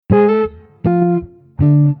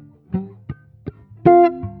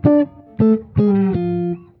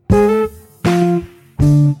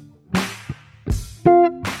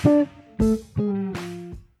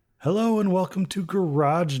welcome to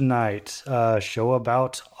Garage Night, a show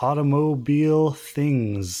about automobile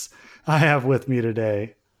things. I have with me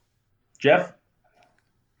today, Jeff?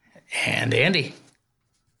 And Andy.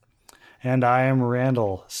 and I am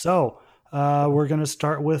Randall. We're going to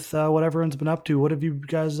start with what everyone's been up to. What have you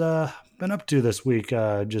guys been up to this week?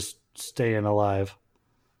 Just staying alive.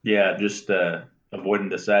 Yeah, just avoiding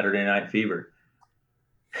the Saturday night fever.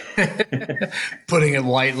 Putting it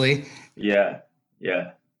lightly. Yeah,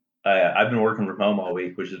 yeah. I've been working from home all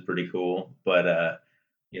week, which is pretty cool. But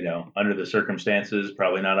under the circumstances,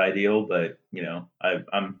 probably not ideal. But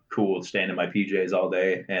I'm cool with staying in my PJs all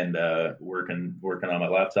day and working on my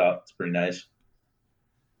laptop. It's pretty nice.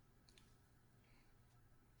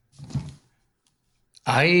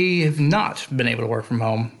 I have not been able to work from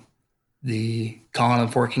home. The con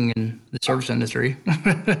of working in the service industry.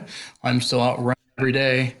 I'm still out running every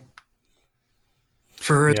day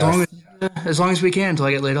for as long as we can until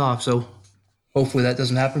I get laid off. So hopefully that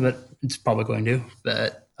doesn't happen, but it's probably going to.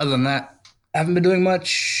 But other than that, I haven't been doing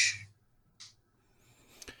much.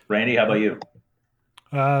 Randy, how about you?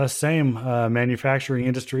 Same manufacturing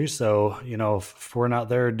industry. So, if we're not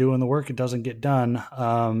there doing the work, it doesn't get done.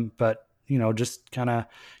 But just kind of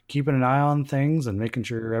keeping an eye on things and making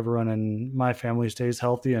sure everyone in my family stays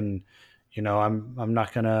healthy. And, I'm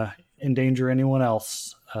not going to endanger anyone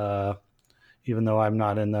else, even though I'm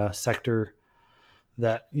not in the sector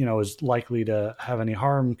that, is likely to have any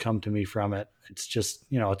harm come to me from it. It's just,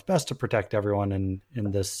 it's best to protect everyone in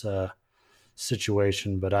this,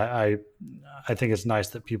 situation. But I think it's nice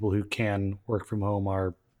that people who can work from home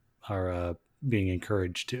are being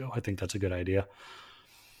encouraged to. I think that's a good idea.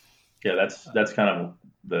 Yeah, that's kind of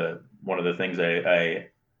one of the things I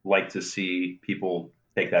like to see people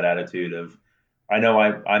take that attitude of, I know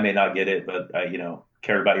I may not get it, but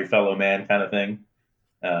care about your fellow man kind of thing.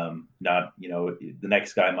 Not, the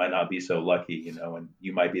next guy might not be so lucky, and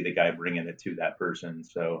you might be the guy bringing it to that person.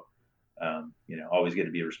 So, always get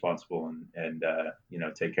to be responsible and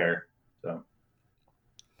take care. So.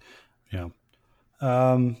 Yeah.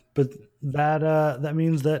 But that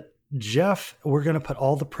means that Jeff, we're going to put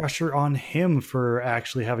all the pressure on him for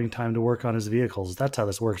actually having time to work on his vehicles. That's how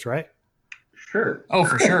this works, right? Sure. Oh,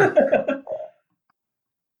 for sure.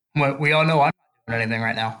 Well, we all know I'm not doing anything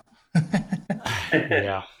right now.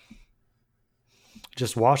 Yeah.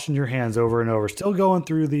 Just washing your hands over and over. Still going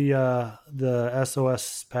through the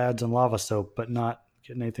SOS pads and lava soap, but not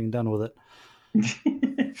getting anything done with it.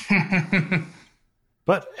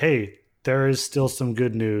 But hey, there is still some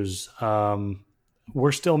good news.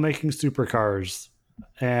 We're still making supercars.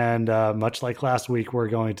 And much like last week, we're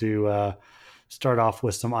going to start off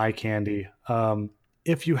with some eye candy.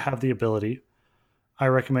 If you have the ability, I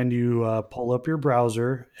recommend you pull up your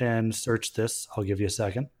browser and search this. I'll give you a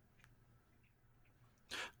second.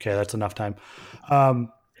 Okay, that's enough time.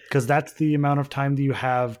 Because that's the amount of time that you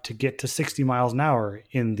have to get to 60 miles an hour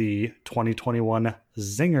in the 2021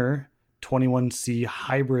 Zinger 21C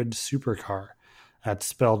hybrid supercar. That's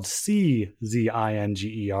spelled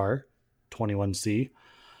CZINGER 21C.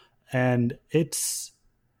 And it's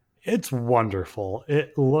wonderful.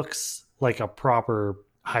 It looks like a proper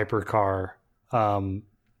hypercar.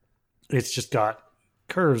 It's just got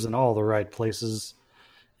curves in all the right places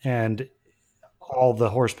and all the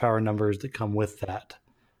horsepower numbers that come with that.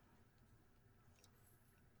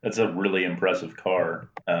 That's a really impressive car.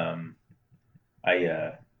 I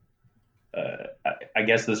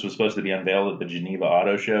guess this was supposed to be unveiled at the Geneva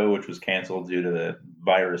Auto Show, which was canceled due to the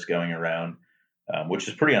virus going around, which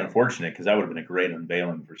is pretty unfortunate because that would have been a great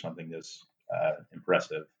unveiling for something this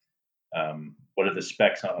impressive. What are the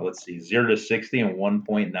specs on it? Let's see, 0 to 60 in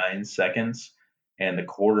 1.9 seconds and a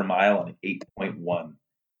quarter mile in 8.1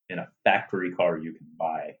 in a factory car you can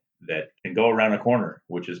buy that can go around a corner,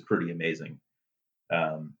 which is pretty amazing.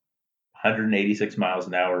 186 miles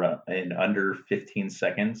an hour in under 15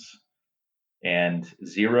 seconds and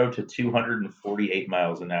 0 to 248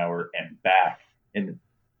 miles an hour and back in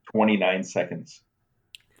 29 seconds.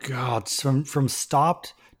 God, from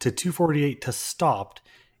stopped to 248 to stopped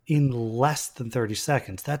in less than 30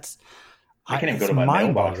 seconds. I can't even go to my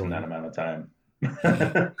mailbox in that amount of time.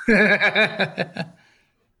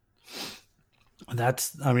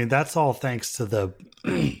 That's all thanks to the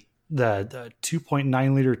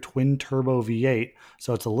 2.9 liter twin turbo V8.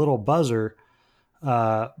 So it's a little buzzer,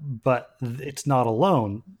 but it's not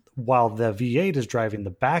alone. While the V8 is driving the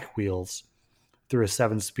back wheels through a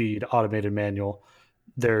 7-speed automated manual,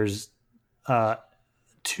 there's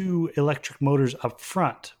 2 electric motors up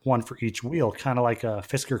front, one for each wheel, kind of like a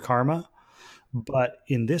Fisker Karma. But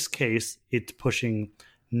in this case, it's pushing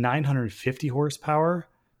 950 horsepower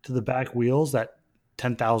to the back wheels. That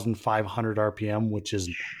 10,500 RPM, which is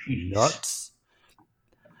Jeez. nuts.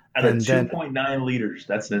 At a 2.9 liters,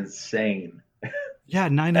 that's insane. Yeah,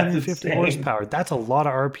 950 horsepower. That's a lot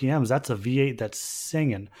of RPMs. That's a V8 that's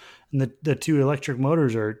singing. And the two electric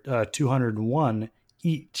motors are 201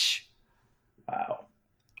 each. Wow.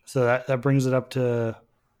 So that brings it up to,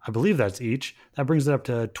 I believe that's each. That brings it up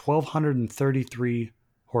to 1,233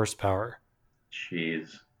 horsepower. Jeez.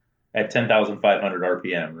 At 10,500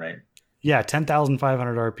 RPM, right? Yeah,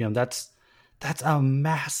 10,500 RPM. That's a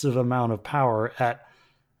massive amount of power at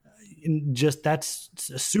that's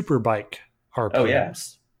a super bike RPMs. Oh, yeah.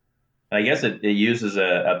 I guess it uses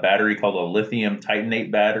a battery called a lithium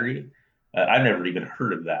titanate battery. I've never even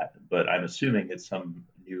heard of that, but I'm assuming it's some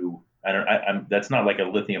new. That's not like a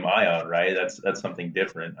lithium ion, right? That's something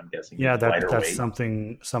different. I'm guessing. Yeah, that's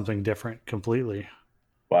weight. something different completely.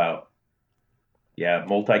 Wow. Yeah,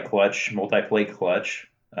 multi-plate clutch,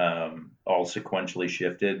 all sequentially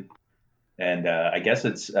shifted, and I guess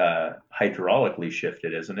it's hydraulically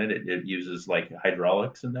shifted, isn't it? It uses like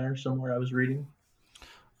hydraulics in there somewhere. I was reading.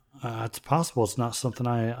 It's possible. It's not something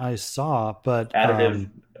I saw, but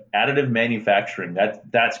additive manufacturing.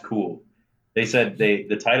 That's cool. They said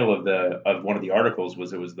the title of one of the articles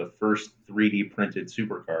was it was the first 3D printed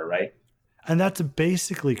supercar, right? And that's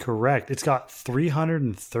basically correct. It's got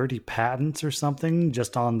 330 patents or something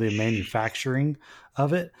just on the manufacturing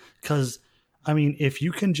of it. Because, I mean, if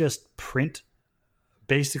you can just print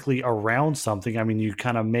basically around something, I mean, you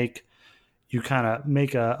kind of make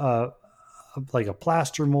a like a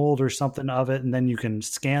plaster mold or something of it, and then you can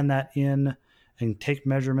scan that in and take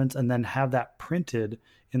measurements and then have that printed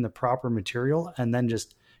in the proper material. And then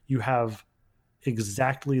just you have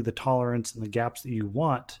exactly the tolerance and the gaps that you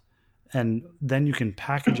want. And then you can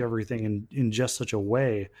package everything in just such a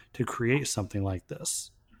way to create something like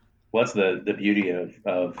this. Well, that's the beauty of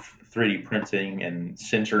 3D printing and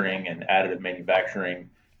sintering and additive manufacturing.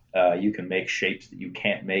 You can make shapes that you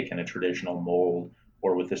can't make in a traditional mold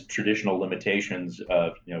or with this traditional limitations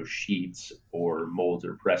of sheets or molds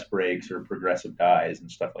or press brakes or progressive dies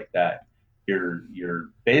and stuff like that. You're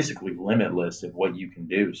basically limitless in what you can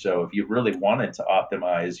do. So if you really wanted to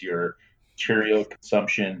optimize your material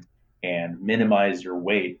consumption and minimize your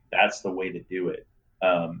weight, that's the way to do it.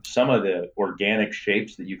 Some of the organic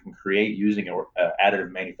shapes that you can create using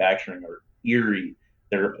additive manufacturing are eerie.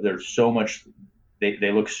 They're so much.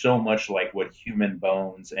 They look so much like what human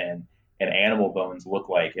bones and animal bones look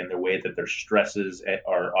like, in the way that their stresses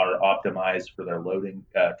are optimized for their loading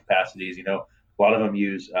capacities. A lot of them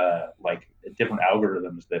use like different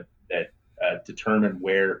algorithms that determine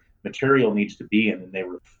where material needs to be, and then they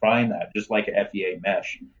refine that, just like a FEA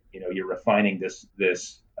mesh. You're refining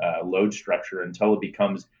this load structure until it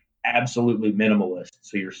becomes absolutely minimalist.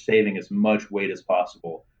 So you're saving as much weight as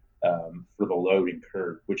possible for the loading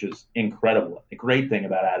curve, which is incredible. The great thing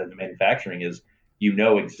about additive manufacturing is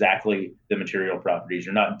exactly the material properties.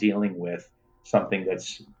 You're not dealing with something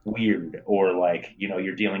that's weird, or like,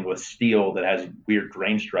 you're dealing with steel that has weird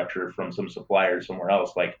grain structure from some supplier somewhere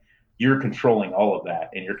else. Like, you're controlling all of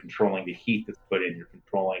that, and you're controlling the heat that's put in, you're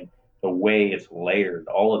controlling the way it's layered,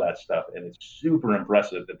 all of that stuff. And it's super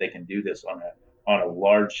impressive that they can do this on a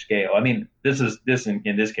large scale. I mean, this in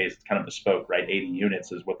this case, it's kind of bespoke, right? 80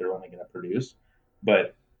 units is what they're only going to produce,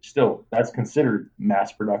 but still, that's considered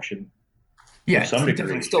mass production. Yeah, some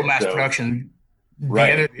degree. Still mass production.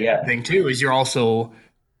 The other thing too is you're also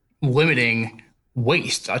limiting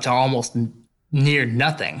waste to almost near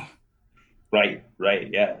nothing. Right.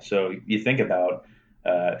 Yeah. So you think about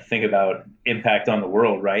impact on the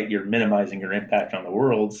world, right? You're minimizing your impact on the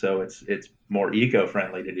world, so it's more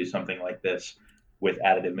eco-friendly to do something like this with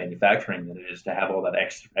additive manufacturing than it is to have all that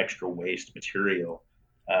extra waste material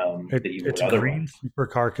that you would otherwise. Green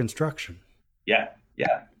supercar construction. Yeah.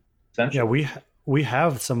 Yeah, we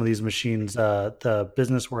have some of these machines. The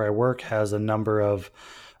business where I work has a number of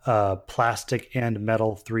plastic and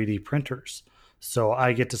metal 3D printers. So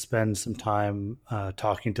I get to spend some time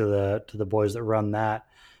talking to the boys that run that,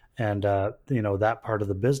 and that part of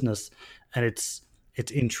the business, and it's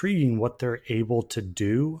intriguing what they're able to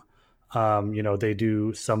do. They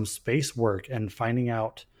do some space work, and finding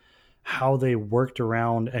out how they worked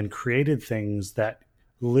around and created things that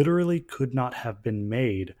literally could not have been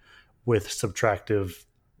made with subtractive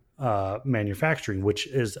manufacturing, which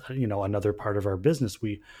is another part of our business.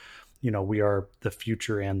 We are the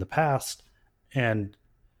future and the past. And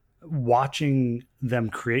watching them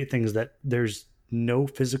create things that there's no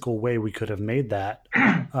physical way we could have made that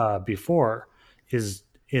before is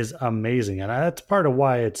amazing. And that's part of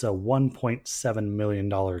why it's a $1.7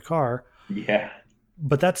 million car. Yeah.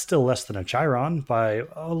 But that's still less than a Chiron by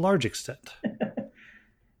a large extent.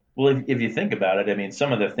 Well, if you think about it, I mean,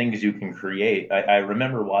 some of the things you can create. I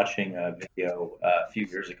remember watching a video a few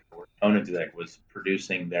years ago where Koenigsegg was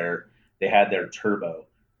producing they had their turbo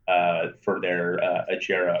for their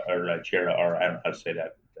Agera, or I don't know how to say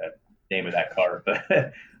that name of that car,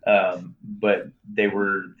 but they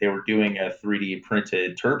were doing a 3D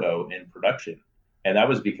printed turbo in production, and that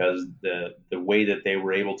was because the way that they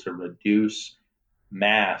were able to reduce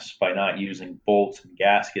mass by not using bolts and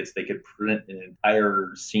gaskets. They could print an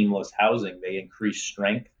entire seamless housing. They increased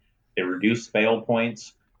strength, they reduced fail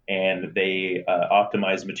points, and they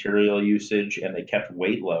optimized material usage, and they kept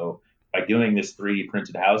weight low by doing this 3D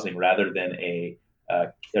printed housing rather than a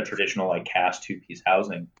traditional like cast two piece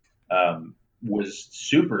housing. Was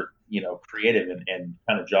super, creative and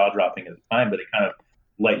kind of jaw dropping at the time, but it kind of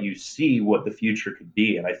let you see what the future could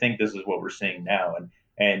be. And I think this is what we're seeing now. And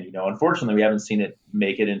unfortunately, we haven't seen it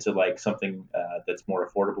make it into like something that's more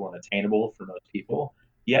affordable and attainable for most people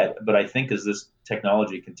yet. But I think as this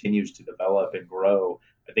technology continues to develop and grow,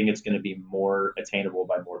 I think it's going to be more attainable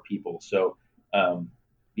by more people. So,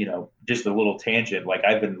 just a little tangent. Like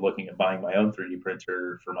I've been looking at buying my own 3D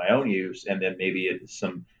printer for my own use, and then maybe it's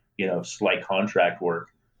some slight contract work.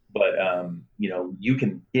 But you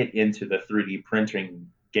can get into the 3D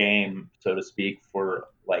printing game, so to speak, for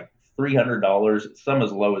like $300, some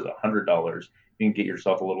as low as $100. You can get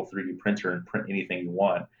yourself a little 3D printer and print anything you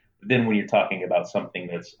want. But then when you're talking about something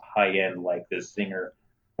that's high end like this Singer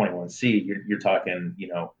 21C, you're talking,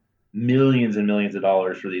 millions and millions of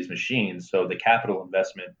dollars for these machines. So the capital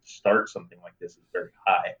investment to start something like this is very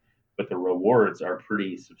high, but the rewards are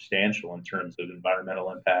pretty substantial in terms of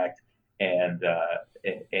environmental impact and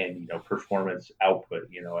performance output.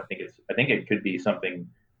 I think it could be something,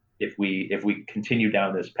 if we continue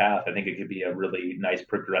down this path. I think it could be a really nice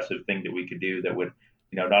progressive thing that we could do that would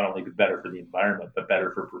not only be better for the environment but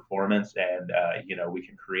better for performance, and we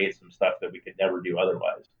can create some stuff that we could never do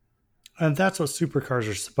otherwise. And that's what supercars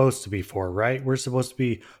are supposed to be for, right? We're supposed to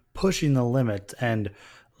be pushing the limit and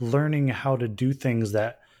learning how to do things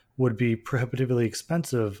that would be prohibitively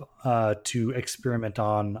expensive to experiment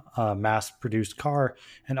on a mass-produced car,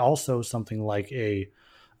 and also something like a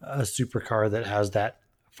supercar that has that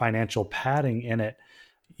financial padding in it.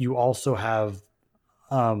 You also have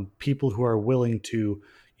people who are willing to,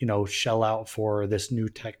 shell out for this new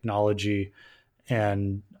technology,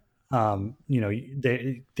 and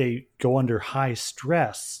they go under high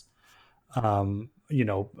stress, going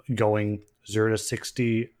 0 to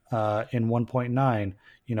 60 in 1.9,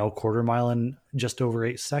 quarter mile in just over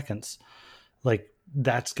 8 seconds. Like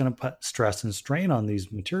that's going to put stress and strain on these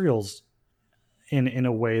materials in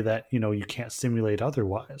a way that you can't simulate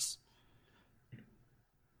otherwise.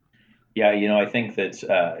 Yeah, I think that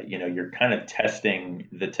you're kind of testing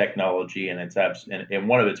the technology and in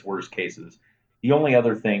one of its worst cases. The only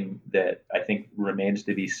other thing that I think remains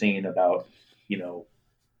to be seen about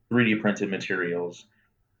 3D printed materials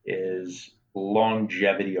is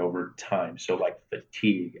longevity over time. So like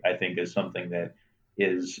fatigue, I think is something that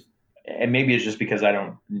is, and maybe it's just because I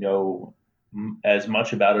don't know as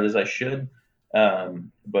much about it as I should.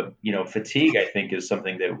 But fatigue, I think, is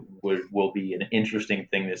something that will be an interesting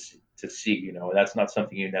thing to see. That's not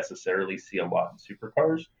something you necessarily see a lot in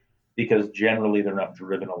supercars because generally they're not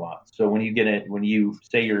driven a lot. So when you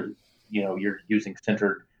say you're using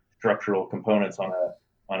centered structural components on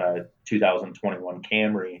a 2021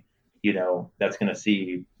 Camry, that's going to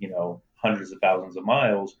see hundreds of thousands of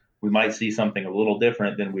miles. We might see something a little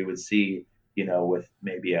different than we would see with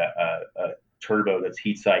maybe a turbo that's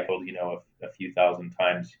heat cycled a few thousand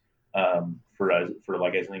times for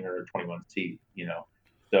like a Slinger or 21C.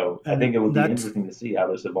 So I think it would be interesting to see how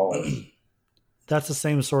this evolves. That's the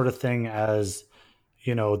same sort of thing as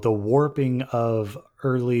the warping of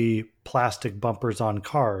early plastic bumpers on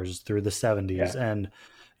cars through the 70s. Yeah. And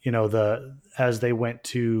as they went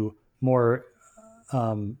to more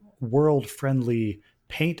world friendly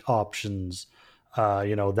paint options,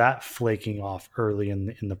 that flaking off early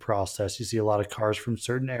in the process. You see a lot of cars from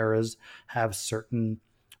certain eras have certain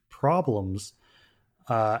problems,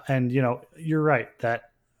 and you're right that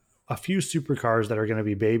a few supercars that are going to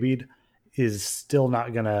be babied is still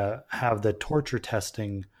not going to have the torture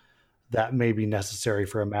testing that may be necessary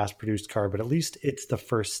for a mass-produced car, but at least it's the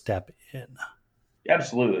first step in.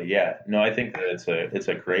 Absolutely, yeah. No, I think that it's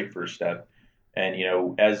a great first step, and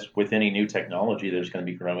as with any new technology, there's going to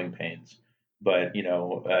be growing pains. But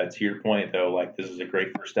to your point though, like this is a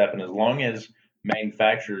great first step, and as long as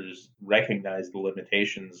manufacturers recognize the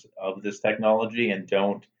limitations of this technology and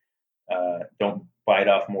don't bite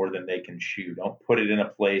off more than they can chew, don't put it in a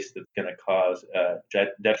place that's going to cause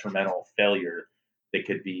detrimental failure that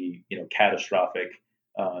could be catastrophic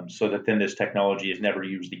so that then this technology is never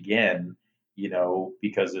used again,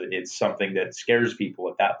 because it's something that scares people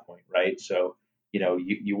at that point, right? So,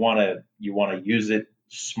 you want to use it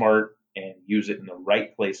smart and use it in the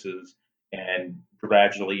right places and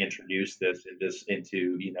gradually introduce this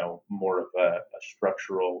into more of a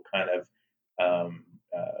structural kind of um,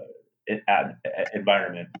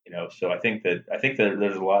 environment. So I think that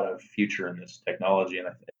there's a lot of future in this technology, and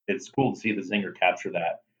it's cool to see the Zinger capture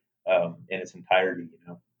that in its entirety.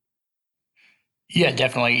 Yeah,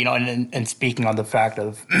 definitely. And speaking on the fact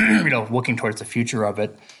of looking towards the future of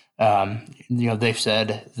it, they've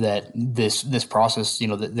said that this process,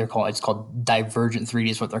 that it's called Divergent 3D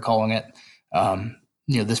is what they're calling it.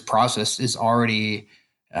 This process is already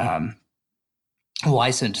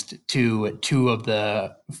licensed to two of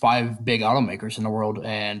the five big automakers in the world,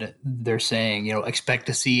 and they're saying, expect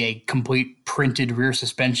to see a complete printed rear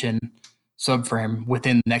suspension subframe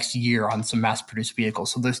within the next year on some mass-produced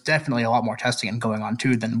vehicles. So there's definitely a lot more testing going on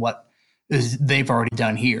too than what they've already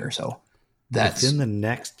done here. So that's within the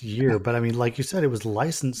next year. But I mean, like you said, it was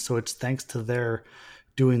licensed, so it's thanks to their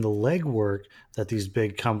doing the legwork that these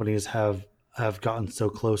big companies have gotten so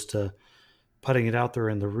close to putting it out there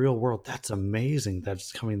in the real world. That's amazing that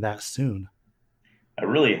it's coming that soon. I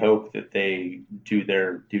really hope that they do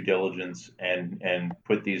their due diligence and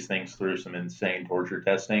put these things through some insane torture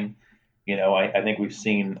testing. I think we've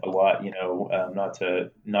seen a lot. Not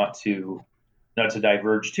to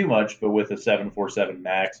diverge too much, but with the 747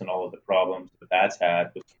 Max and all of the problems that that's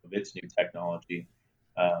had with some of its new technology,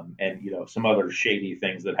 and some other shady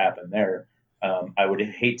things that happen there, I would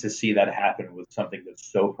hate to see that happen with something that's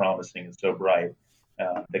so promising and so bright,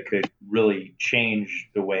 that could really change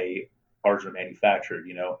the way cars are manufactured.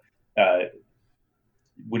 Uh,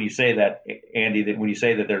 when you say that, Andy, that when you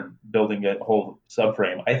say that they're building a whole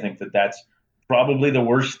subframe, I think that that's probably the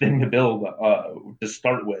worst thing to build to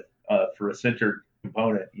start with, for a center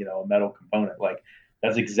component, a metal component. Like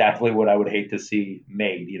that's exactly what I would hate to see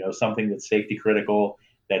made. Something that's safety critical,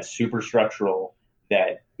 that's super structural,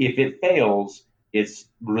 that if it fails, it's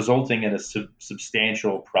resulting in a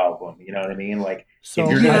substantial problem. You know what I mean? Like if So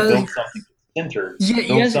you're going to build something centered, build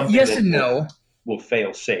yes, something yes that and no. will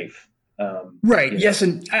fail safe. Right. Yes,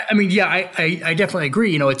 and I mean, yeah, I definitely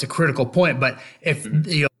agree. It's a critical point, but if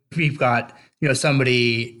if we've got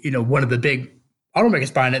somebody, one of the big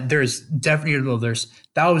automakers behind it, there's definitely there's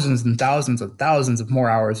thousands and thousands of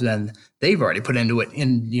more hours than they've already put into it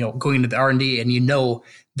in going into the R&D, and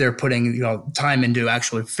they're putting time into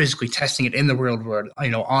actually physically testing it in the real world,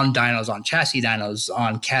 on dynos, on chassis dynos,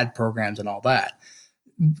 on CAD programs, and all that.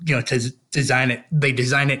 To design it, they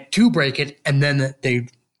design it to break it, and then they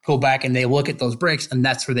go back and they look at those breaks, and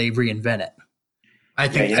that's where they reinvent it. I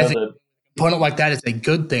think a component like that is a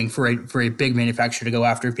good thing for a big manufacturer to go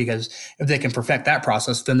after, because if they can perfect that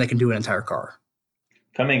process, then they can do an entire car.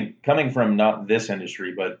 Coming from not this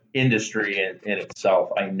industry, but industry in itself,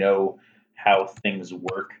 I know how things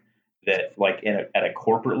work. That like at a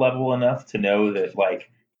corporate level enough to know that like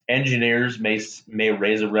engineers may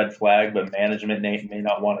raise a red flag, but management may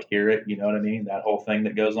not want to hear it. You know what I mean? That whole thing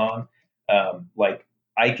that goes on. Like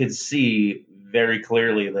I could see very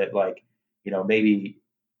clearly that like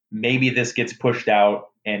maybe this gets pushed out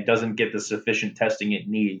and doesn't get the sufficient testing it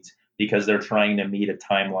needs because they're trying to meet a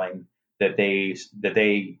timeline that they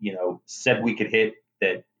said we could hit,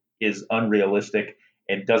 that is unrealistic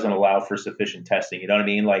and doesn't allow for sufficient testing. You know what I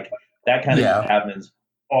mean? Like that kind of happens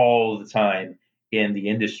all the time in the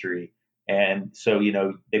industry. And so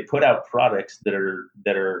they put out products that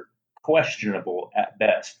are questionable at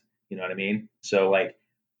best. You know what I mean? So like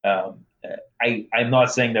I'm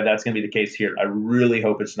not saying that that's going to be the case here. I really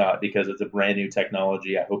hope it's not, because it's a brand new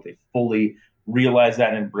technology. I hope they fully realize that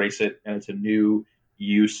and embrace it, and it's a new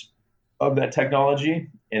use of that technology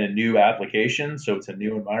in a new application. So it's a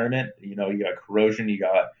new environment. You got corrosion, you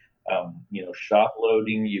got shock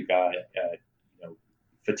loading, you got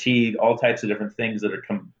fatigue, all types of different things that are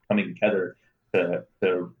coming together to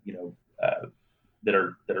that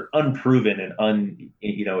are unproven and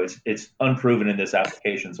it's unproven in this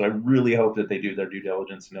application. So I really hope that they do their due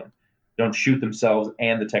diligence and don't shoot themselves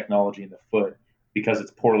and the technology in the foot because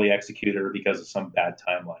it's poorly executed or because of some bad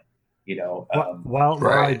timeline. While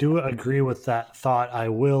I do agree with that thought, I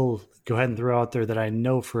will go ahead and throw out there that I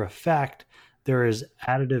know for a fact there is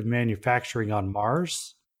additive manufacturing on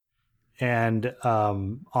Mars and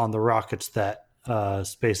on the rockets that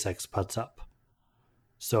SpaceX puts up.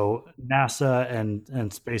 So NASA and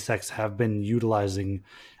SpaceX have been utilizing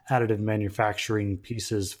additive manufacturing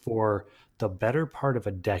pieces for the better part of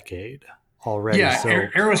a decade already. Yeah, so,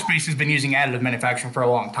 aerospace has been using additive manufacturing for a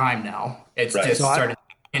long time now. It's just started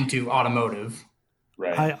into automotive.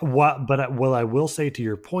 Right. What I will say to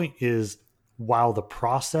your point is, while the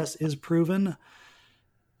process is proven,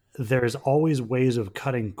 there's always ways of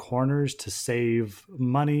cutting corners to save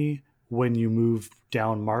money when you move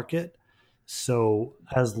down market. So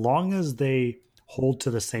as long as they hold to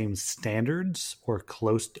the same standards or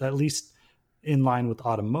close, at least in line with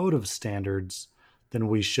automotive standards, then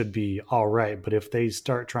we should be all right. But if they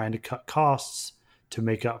start trying to cut costs to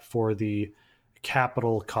make up for the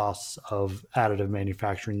capital costs of additive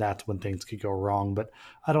manufacturing, that's when things could go wrong. But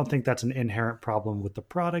I don't think that's an inherent problem with the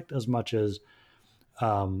product as much as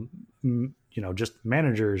just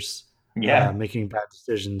managers Yeah. making bad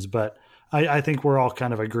decisions. But I think we're all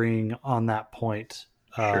kind of agreeing on that point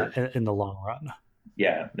Sure. in the long run.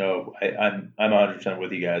 Yeah. No, I'm 100%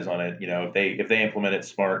 with you guys on it. If they implement it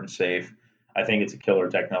smart and safe, I think it's a killer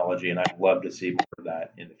technology, and I'd love to see more of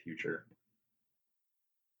that in the future.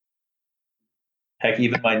 Heck,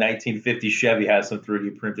 even my 1950 Chevy has some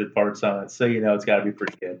 3D printed parts on it, so it's got to be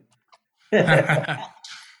pretty good.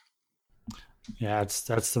 Yeah,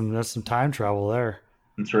 that's some time travel there.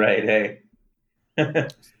 That's right. Hey.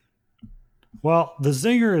 Well, the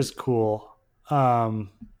Zinger is cool,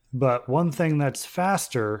 but one thing that's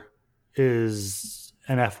faster is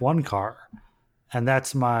an F1 car, and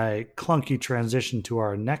that's my clunky transition to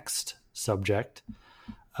our next subject.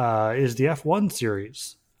 Is the F1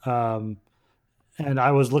 series. And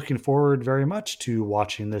I was looking forward very much to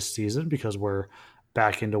watching this season because we're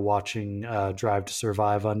back into watching Drive to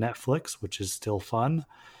Survive on Netflix, which is still fun.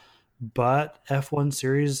 But F1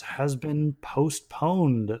 series has been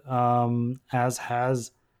postponed, as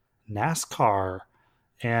has NASCAR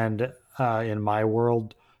and in my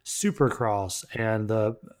world, Supercross and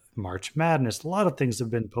the March Madness. A lot of things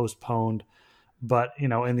have been postponed. But,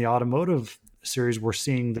 in the automotive series, we're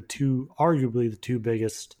seeing arguably the two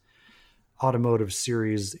biggest automotive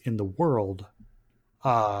series in the world.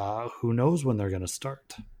 Who knows when they're going to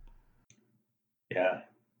start? Yeah.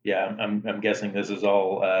 I'm guessing this is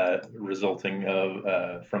all resulting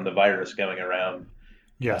of from the virus going around.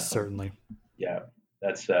 Yes, certainly. Yeah,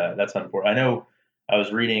 that's unfortunate. I know I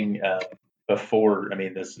was reading before. I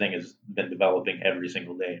mean, this thing has been developing every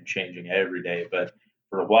single day and changing every day. But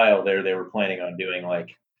for a while there, they were planning on doing like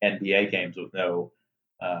NBA games with no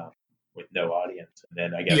audience, and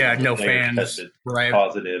then I guess one of the no players fans, tested right?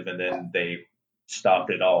 positive, and then they stopped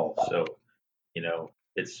it all. So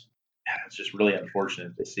it's just really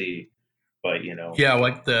unfortunate to see. But Yeah,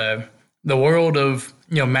 like the world of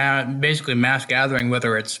basically mass gathering,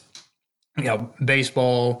 whether it's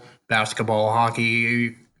baseball, basketball,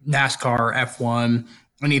 hockey, NASCAR, F1,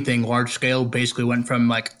 anything large scale, basically went from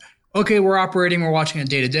like, okay, we're operating, we're watching it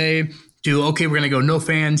day to day, to okay, we're going to go no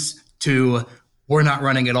fans, to we're not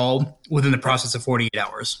running at all within the process of 48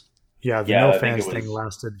 hours. Yeah, the yeah, no I think fans it thing was.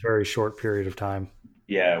 lasted very short period of time.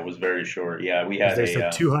 Yeah, it was very short. Yeah, we Because had they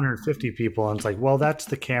a said 250 people, and it's like, well, that's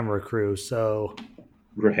the camera crew. So,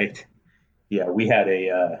 right. Yeah, we had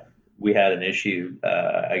an issue.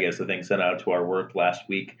 I guess the thing sent out to our work last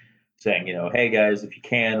week saying, hey guys, if you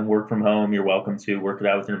can work from home, you're welcome to work it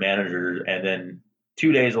out with your manager. And then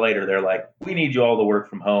 2 days later, they're like, we need you all to work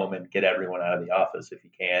from home and get everyone out of the office if you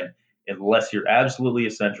can. Unless you're absolutely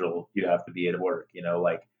essential, you have to be at work.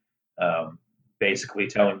 Um, basically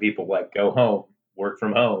telling people like, go home, work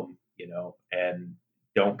from home, and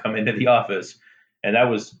don't come into the office. And that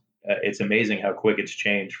was it's amazing how quick it's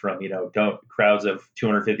changed from don't crowds of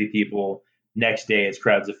 250 people, next day it's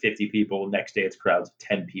crowds of 50 people, next day it's crowds of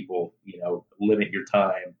 10 people. Limit your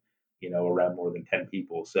time around more than 10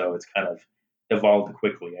 people. So it's kind of evolved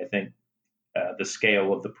quickly. I think the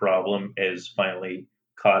scale of the problem is finally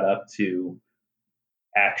caught up to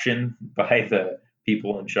action by the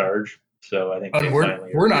people in charge. So I think they And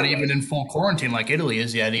finally are we're not even in realizing. full quarantine like Italy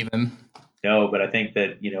is yet, even. No, but I think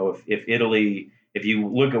that if Italy, if you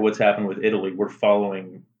look at what's happened with Italy, we're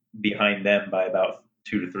following behind them by about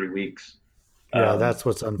 2 to 3 weeks. yeah, Um, that's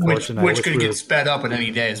what's Which unfortunate. I which wish could we get were. sped up at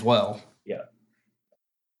any day as well. yeah,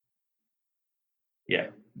 yeah,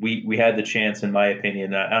 we had the chance, in my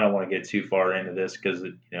opinion. I don't want to get too far into this because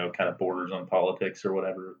it kind of borders on politics or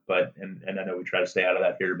whatever. But and I know we try to stay out of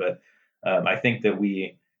that here, but I think that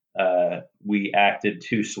we acted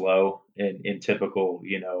too slow in typical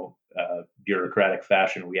bureaucratic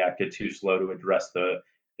fashion. We acted too slow to address the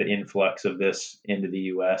influx of this into the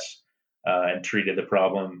U.S. And treated the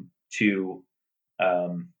problem too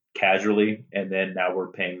casually, and then now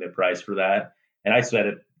we're paying the price for that. And I said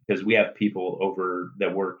it because we have people over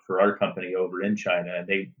that work for our company over in China, and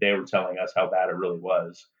they were telling us how bad it really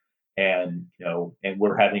was, and and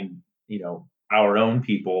we're having our own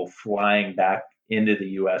people flying back into the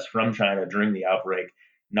U.S. from China during the outbreak,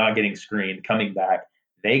 not getting screened, coming back,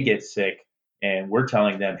 they get sick, and we're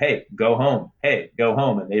telling them, hey, go home. Hey, go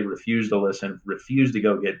home. And they refuse to listen, refuse to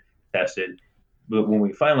go get tested. But when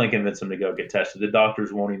we finally convince them to go get tested, the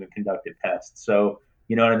doctors won't even conduct a test. So,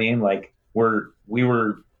 you know what I mean? Like we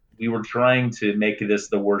were trying to make this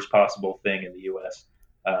the worst possible thing in the U.S.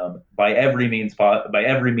 By every means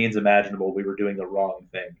imaginable. We were doing the wrong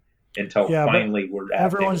thing until finally we're at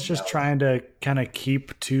everyone's just trying to kind of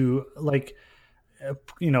keep to, like,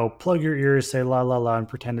 plug your ears, say la la la, and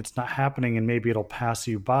pretend it's not happening, and maybe it'll pass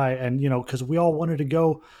you by. And because we all wanted to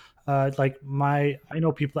go, I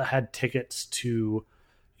know people that had tickets to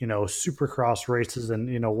Supercross races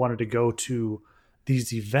and wanted to go to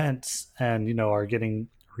these events and are getting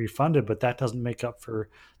refunded, but that doesn't make up for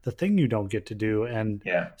the thing you don't get to do. And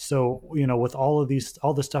so with all this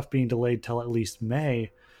stuff being delayed till at least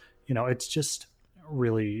May, it's just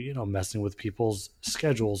really messing with people's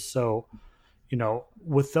schedules. So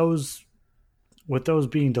with those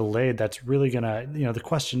being delayed, that's really gonna the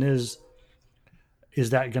question is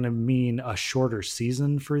that going to mean a shorter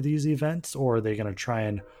season for these events, or are they going to try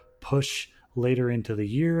and push later into the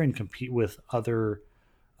year and compete with other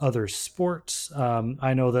sports?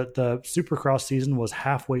 I know that the Supercross season was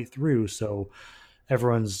halfway through, so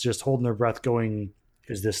everyone's just holding their breath going,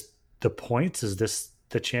 is this the points? Is this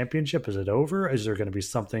the championship? Is it over? Is there going to be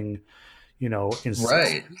something, in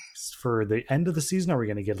right for the end of the season? Are we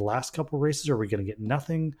going to get the last couple races? Or are we going to get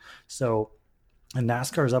nothing? So, and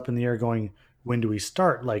NASCAR is up in the air going, when do we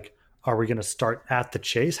start? Like, are we going to start at the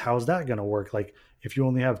chase? How's that going to work? Like, if you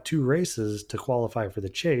only have 2 races to qualify for the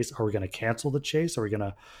chase, are we going to cancel the chase? Are we going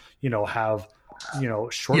to, have,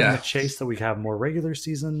 shorten the chase so we have more regular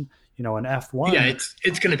season, an F1? Yeah,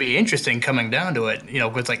 it's going to be interesting coming down to it,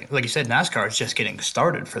 because like you said, NASCAR is just getting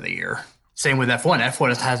started for the year. Same with F1.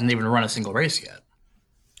 F1 hasn't even run a single race yet.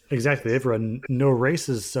 Exactly. They've run no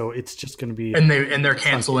races, so it's just going to be... And they're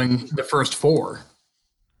canceling the first 4.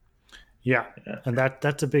 Yeah, and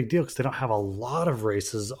that's a big deal because they don't have a lot of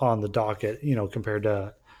races on the docket, compared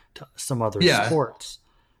to some other sports.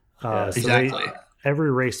 Exactly.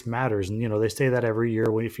 Every race matters, and they say that every year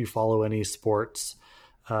if you follow any sports,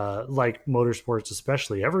 like motorsports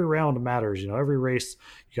especially, every round matters. Every race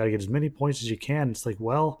you got to get as many points as you can. It's like,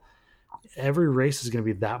 well, every race is going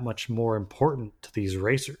to be that much more important to these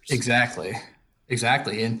racers. Exactly,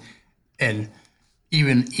 and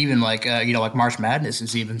even like like March Madness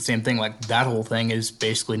is even the same thing. Like that whole thing is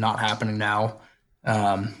basically not happening now.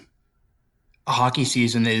 Hockey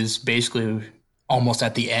season is basically almost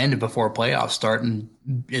at the end before playoffs start, and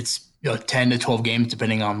it's 10 to 12 games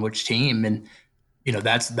depending on which team, and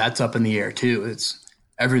that's up in the air too.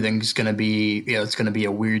 Everything's going to be it's going to be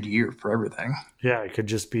a weird year for everything. Yeah, it could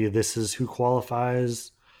just be this is who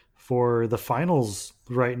qualifies for the finals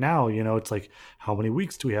right now. It's like, how many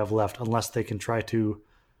weeks do we have left, unless they can try to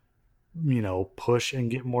push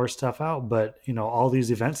and get more stuff out. But all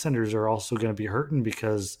these event centers are also going to be hurting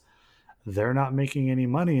because they're not making any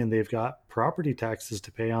money, and they've got property taxes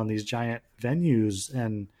to pay on these giant venues.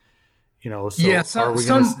 And so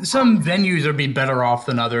some venues are being better off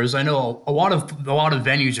than others. I know a lot of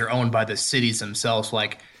venues are owned by the cities themselves.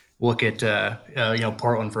 Like look at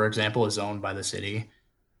Portland, for example, is owned by the city.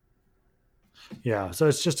 Yeah, so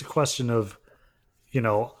it's just a question of,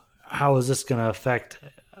 how is this going to affect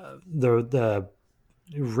the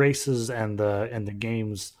races and the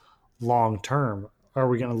games long term? Are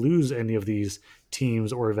we going to lose any of these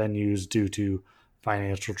teams or venues due to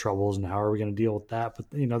financial troubles, and how are we going to deal with that? But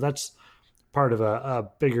that's part of a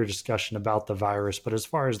bigger discussion about the virus. But as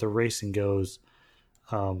far as the racing goes,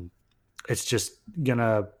 it's just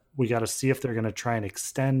we got to see if they're going to try and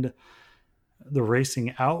extend the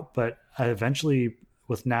racing out. But eventually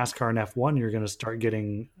with NASCAR and F1, you're going to start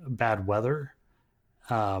getting bad weather,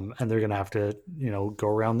 and they're going to have to go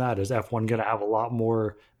around that. Is F1 going to have a lot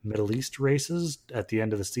more Middle East races at the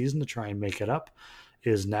end of the season to try and make it up?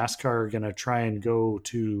 Is NASCAR going to try and go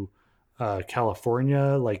to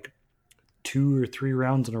California like 2 or 3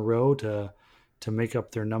 rounds in a row to make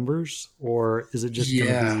up their numbers? Or is it just going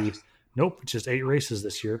to be, nope, it's just 8 races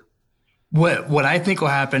this year? What I think will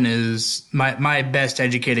happen is my best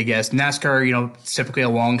educated guess. NASCAR, it's typically a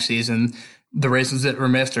long season. The races that were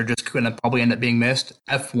missed are just going to probably end up being missed.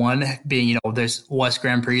 F1 being, there's less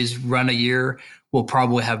Grand Prix run a year, will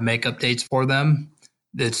probably have makeup dates for them.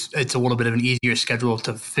 It's a little bit of an easier schedule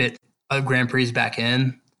to fit a Grand Prix back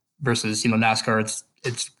in versus, NASCAR.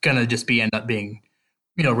 It's going to just end up being,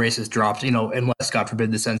 races dropped, unless God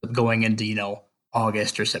forbid this ends up going into,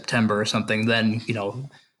 August or September or something, then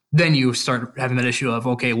you start having that issue of,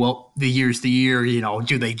 okay, well, the year's the year,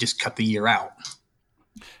 do they just cut the year out?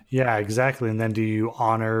 Yeah, exactly. And then do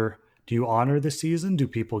do you honor the season? Do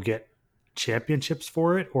people get championships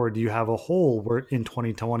for it, or do you have a hole where in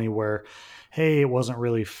 2020 where, hey, it wasn't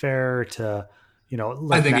really fair to, I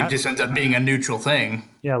like think it just ends up being a neutral thing.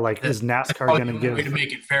 yeah, like is That's NASCAR probably going the to only way to give?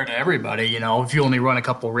 make it fair to everybody. If you only run a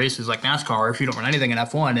couple races like NASCAR, if you don't run anything in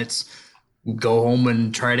F1, it's go home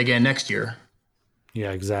and try it again next year.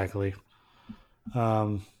 Yeah, exactly.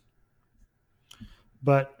 Um,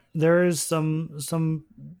 but there is some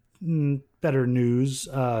better news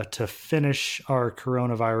to finish our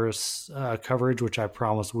coronavirus coverage, which I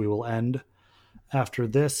promise we will end after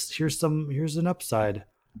this. Here's an upside.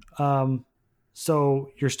 Um,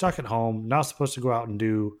 so you're stuck at home, not supposed to go out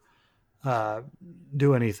and uh,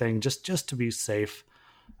 do anything, just to be safe.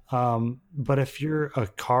 But if you're a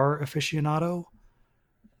car aficionado,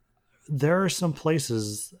 there are some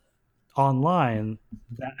places online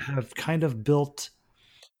that have kind of built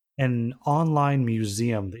an online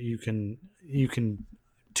museum that you can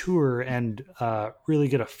tour and really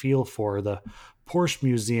get a feel for the Porsche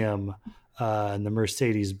Museum and the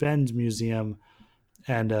Mercedes Benz Museum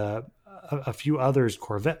and a few others,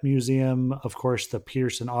 Corvette Museum, of course, the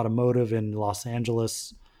Peterson Automotive in Los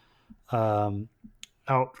Angeles. Um,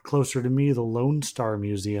 Out closer to me, the Lone Star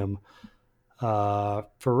Museum,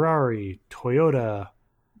 Ferrari, Toyota,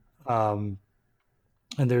 um,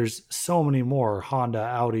 and there's so many more, Honda,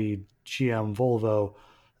 Audi, GM, Volvo.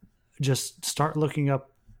 Just start looking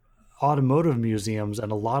up automotive museums,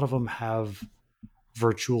 and a lot of them have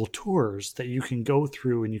virtual tours that you can go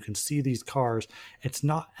through and you can see these cars. It's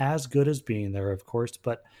not as good as being there, of course,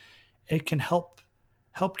 but it can help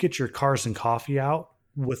get your cars and coffee out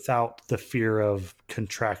without the fear of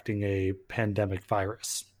contracting a pandemic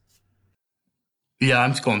virus. Yeah,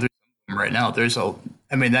 I'm just going through them right now.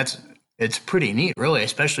 I mean, it's pretty neat, really,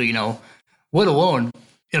 especially, let alone,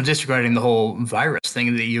 disregarding the whole virus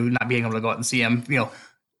thing that you not being able to go out and see them,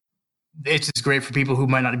 it's just great for people who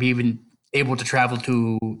might not be even able to travel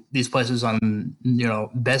to these places on,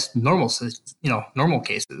 best normal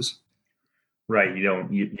cases. Right.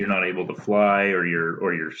 You're not able to fly, or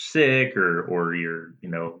you're sick, or you're,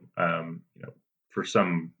 for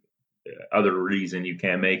some other reason you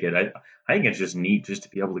can't make it. I think it's just neat just to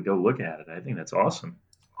be able to go look at it. I think that's awesome.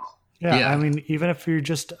 Yeah, I Yeah. mean, even if you're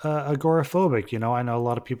just agoraphobic, I know a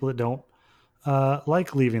lot of people that don't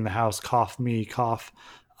like leaving the house. Cough me, cough.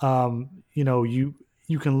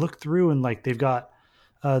 You can look through and like they've got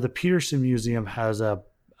the Peterson Museum has a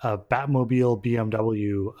Batmobile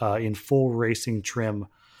BMW in full racing trim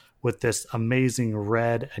with this amazing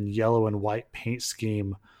red and yellow and white paint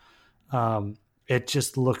scheme. It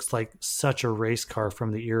just looks like such a race car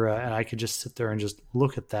from the era, and I could just sit there and just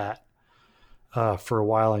look at that for a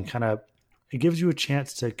while and kind of it gives you a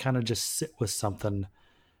chance to kind of just sit with something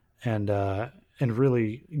and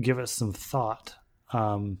really give it some thought.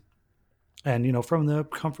 And from the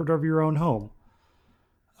comfort of your own home.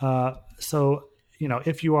 So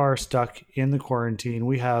if you are stuck in the quarantine,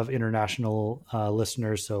 we have international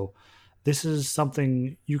listeners, so this is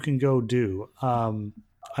something you can go do.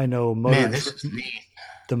 I know Man, this is neat.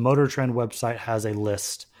 the Motor Trend website has a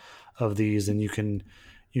list of these, and you can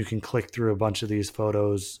click through a bunch of these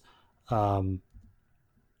photos, um,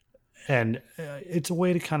 and it's a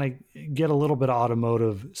way to kind of get a little bit of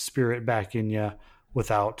automotive spirit back in you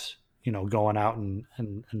without going out and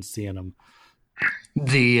seeing them.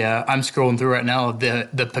 I'm scrolling through right now.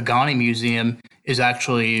 The Pagani Museum is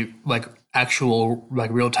actually like actual like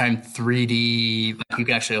real time 3D. Like you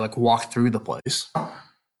can actually like walk through the place.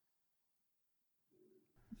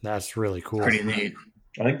 That's really cool. Pretty neat.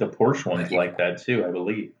 I think the Porsche one's like that too, I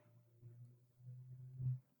believe.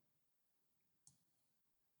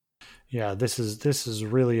 Yeah, this is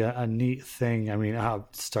really a neat thing. I mean, it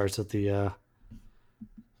starts at the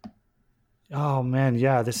oh man,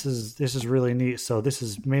 yeah, this is really neat. So this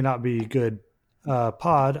is may not be good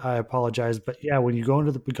pod. I apologize, but yeah, when you go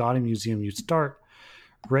into the Pagani Museum, you start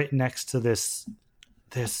right next to this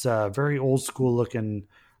very old school looking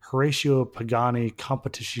Horatio Pagani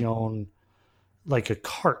Competition, like a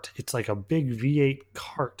cart. It's like a big V8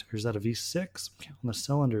 cart. Or is that a V6? I'm counting the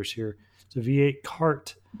cylinders here. It's a V8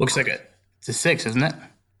 cart. Looks like it's a 6, isn't it?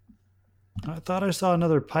 I thought I saw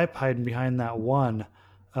another pipe hiding behind that one.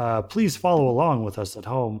 Please follow along with us at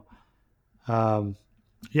home. Um,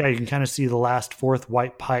 yeah, you can kind of see the last fourth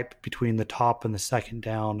white pipe between the top and the second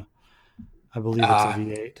down. I believe it's a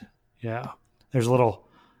V8. Yeah. There's a little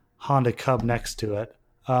Honda Cub next to it.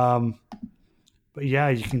 But yeah,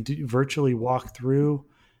 you can virtually walk through.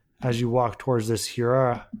 As you walk towards this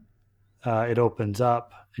Hura, it opens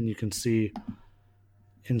up and you can see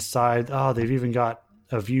inside. Oh, they've even got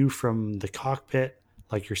a view from the cockpit,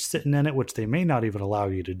 like you're sitting in it, which they may not even allow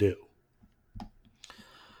you to do.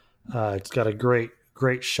 It's got a great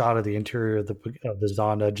shot of the interior of the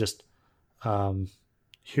Zonda. Just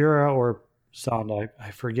Hira or Zonda,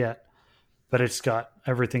 I forget, but it's got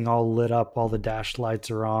everything all lit up. All the dash lights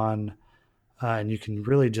are on, and you can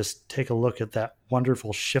really just take a look at that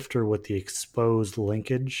wonderful shifter with the exposed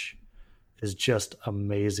linkage. Is just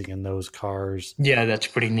amazing in those cars. Yeah, that's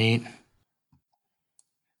pretty neat.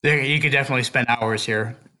 There, you could definitely spend hours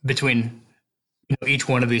here between each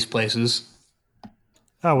one of these places.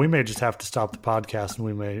 Oh, we may just have to stop the podcast and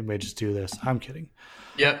we may just do this. I'm kidding.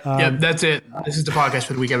 Yep, that's it. This is the podcast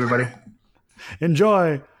for the week, everybody.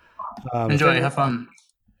 Enjoy. Enjoy. Have fun.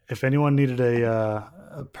 If anyone needed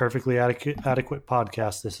a perfectly adequate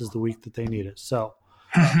podcast, this is the week that they need it. So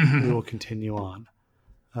we will continue on.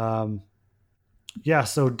 Yeah,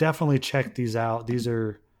 so definitely check these out. These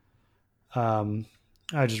are, I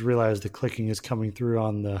just realized the clicking is coming through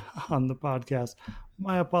on the podcast.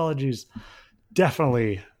 My apologies.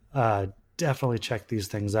 Definitely check these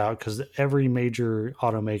things out because every major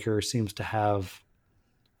automaker seems to have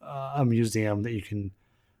a museum that you can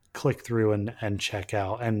click through and check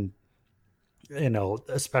out. And,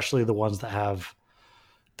 especially the ones that have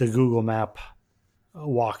the Google Map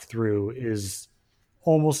walkthrough is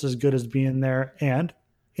almost as good as being there, and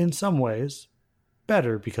in some ways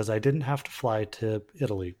better because I didn't have to fly to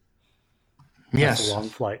Italy. Yes, that's a long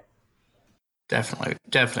flight. Definitely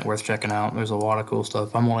worth checking out. There's a lot of cool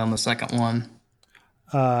stuff. I'm only on the second one.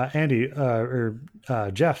 Andy or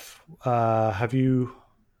Jeff, have you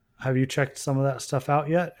checked some of that stuff out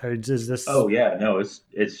yet? Or is this? Oh yeah, no,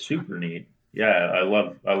 it's super neat. Yeah, I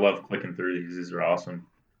love clicking through these. These are awesome.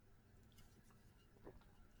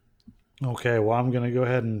 Okay, well, I'm going to go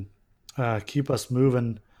ahead and keep us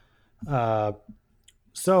moving. So,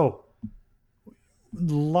 a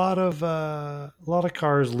lot of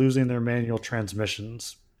cars losing their manual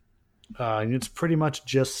transmissions. And it's pretty much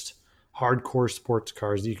just hardcore sports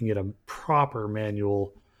cars. You can get a proper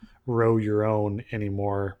manual row your own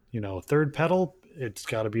anymore. Third pedal, it's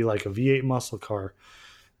got to be like a V8 muscle car.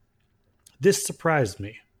 This surprised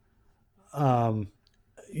me.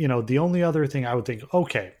 The only other thing I would think,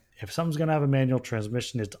 okay, if something's going to have a manual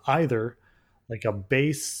transmission, it's either like a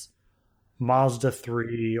base Mazda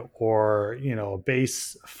 3 or, a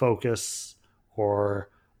base Focus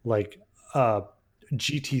or like a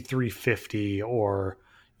GT350 or,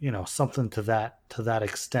 something to that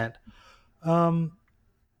extent. How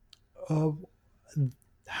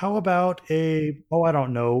about I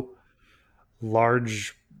don't know,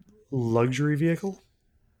 large luxury vehicle?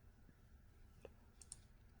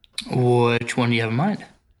 Which one do you have in mind?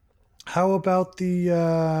 How about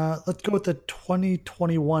let's go with the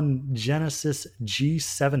 2021 Genesis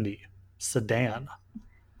G70 sedan.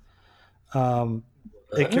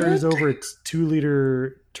 It carries over its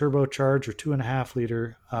 2-liter turbocharged or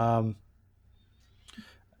 2.5-liter.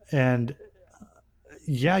 And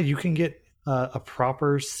yeah, you can get a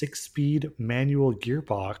proper 6-speed manual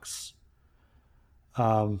gearbox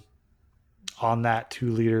on that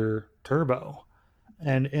 2-liter turbo.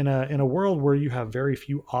 And in a world where you have very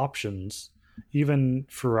few options, even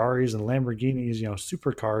Ferraris and Lamborghinis,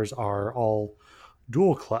 supercars are all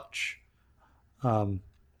dual clutch.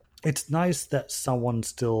 It's nice that someone's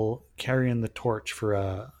still carrying the torch for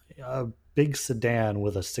a big sedan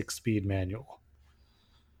with a 6-speed manual.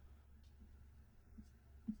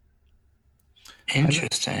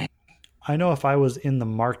 Interesting. I know if I was in the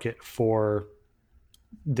market for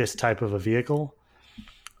this type of a vehicle,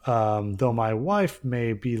 though my wife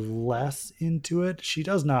may be less into it, she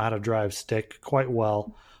does know how to drive stick quite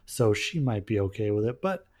well, so she might be okay with it.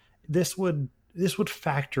 But this would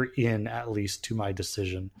factor in at least to my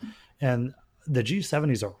decision. And the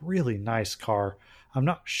G70 is a really nice car. I'm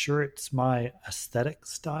not sure it's my aesthetic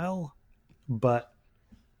style, but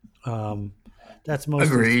that's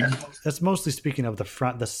mostly speaking of the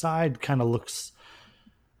front. The side kind of looks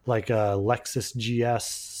like a Lexus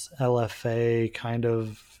GS LFA kind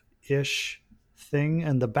of ish thing,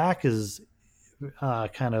 and the back is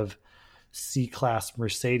kind of C-class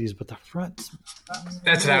Mercedes, but the front,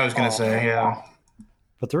 that's what I was gonna say. Yeah,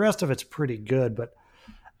 but the rest of it's pretty good. But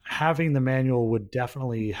having the manual would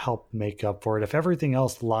definitely help make up for it. If everything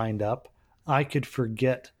else lined up, I could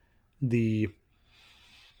forget the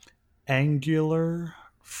angular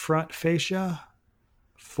front fascia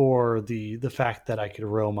for the fact that I could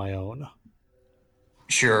row my own.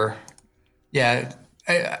 Sure. Yeah,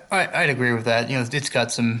 I'd agree with that. It's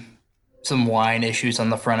got some line issues on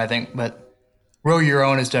the front, I think, but row your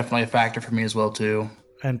own is definitely a factor for me as well too.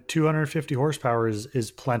 And 250 horsepower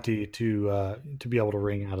is plenty to be able to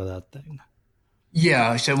wring out of that thing.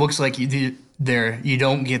 Yeah, so it looks like you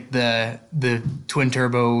don't get the twin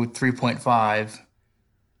turbo 3.5.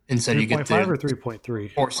 Instead, you get 3.5 the or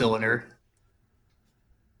 3.3? four cylinder.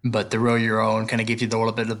 But the row your own kind of gives you the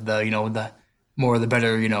little bit of the more the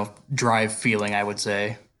better drive feeling, I would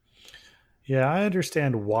say. Yeah, I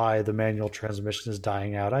understand why the manual transmission is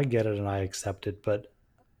dying out. I get it and I accept it, but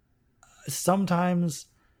sometimes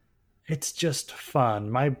it's just fun.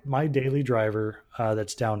 My daily driver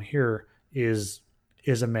that's down here is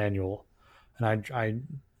a manual, and I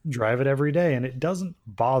drive it every day, and it doesn't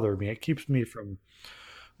bother me. It keeps me from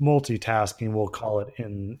multitasking. We'll call it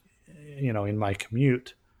in my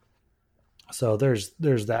commute. So there's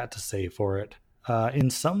that to say for it. In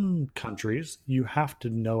some countries, you have to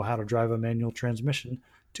know how to drive a manual transmission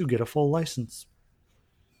to get a full license.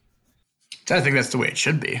 So I think that's the way it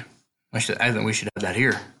should be. I think we should have that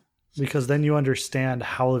here. Because then you understand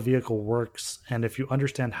how the vehicle works, and if you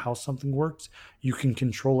understand how something works, you can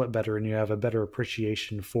control it better and you have a better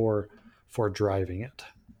appreciation for driving it.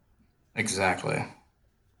 Exactly.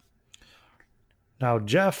 Now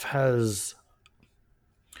Jeff has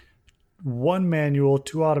one manual,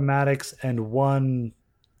 two automatics, and one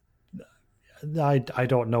I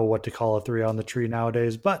don't know what to call a three on the tree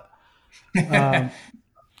nowadays, but um,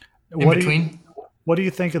 In what do you between, what do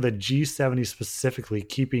you think of the G70 specifically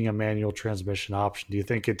keeping a manual transmission option? Do you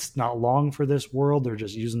think it's not long for this world? They're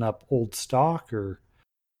just using up old stock, or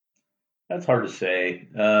That's hard to say.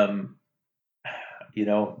 You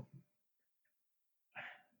know,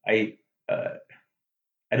 I uh,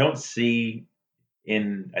 I don't see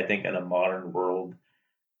I think in a modern world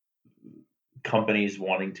companies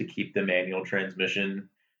wanting to keep the manual transmission.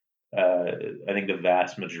 Uh, I think the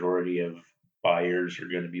vast majority of buyers are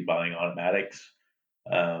going to be buying automatics.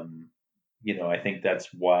 Um, I think that's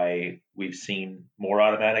why we've seen more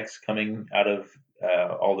automatics coming out of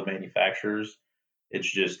all the manufacturers. It's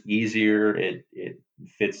just easier. It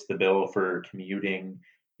fits the bill for commuting.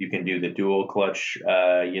 You can do the dual clutch,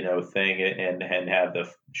 thing, and have the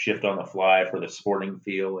shift on the fly for the sporting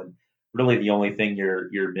feel. And really, the only thing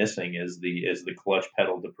you're missing is the clutch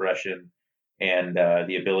pedal depression and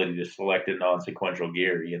the ability to select a non-sequential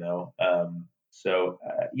gear. I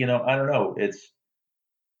don't know.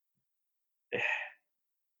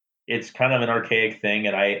 It's kind of an archaic thing,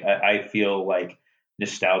 and I feel like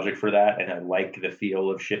nostalgic for that, and I like the feel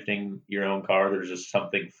of shifting your own car. There's just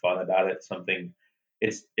something fun about it.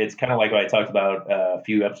 It's kind of like what I talked about a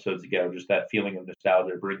few episodes ago. Just that feeling of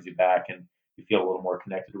nostalgia brings you back, and you feel a little more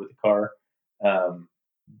connected with the car. Um,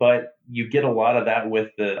 but you get a lot of that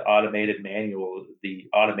with the automated manuals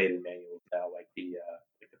now, like the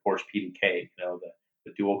Porsche PDK,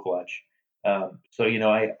 the dual clutch.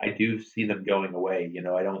 I do see them going away.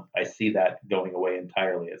 I see that going away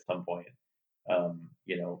entirely at some point. Um,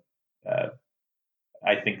 you know, uh,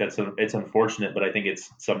 I think it's unfortunate, but I think it's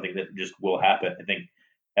something that just will happen. I think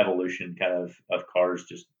evolution of cars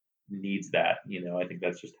just needs that. I think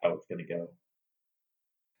that's just how it's going to go.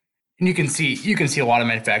 and you can see a lot of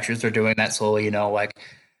manufacturers are doing that slowly.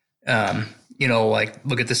 Um, like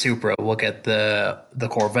look at the Supra, look at the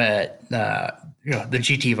Corvette, the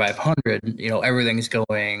GT 500. Everything's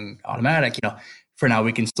going automatic. For now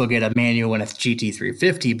we can still get a manual in a GT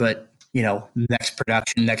 350, but next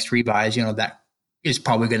production, next rebuys, that is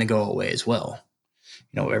probably going to go away as well.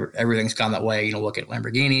 Everything's gone that way. Look at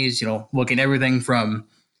Lamborghinis. Look at everything from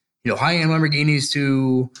high end Lamborghinis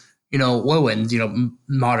to low end,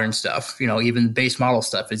 modern stuff. Even base model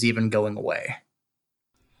stuff is even going away.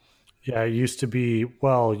 yeah, it used to be,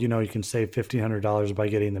 well, you can save $1,500 by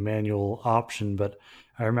getting the manual option, but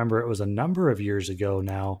I remember it was a number of years ago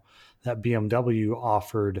now that BMW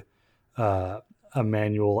offered uh, a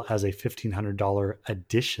manual as a $1,500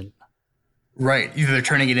 addition. Right. Either they're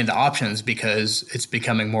turning it into options because it's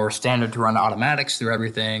becoming more standard to run automatics through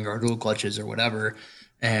everything or dual clutches or whatever.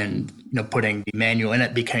 And putting the manual in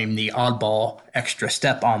it became the oddball extra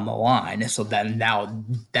step on the line. So then now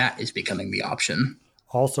that is becoming the option.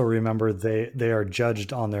 Also, remember they are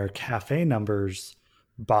judged on their cafe numbers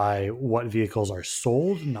by what vehicles are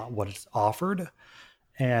sold, not what is offered.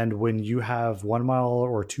 And when you have 1 mile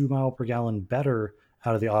or 2 mile per gallon better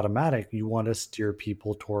out of the automatic, you want to steer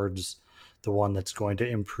people towards the one that's going to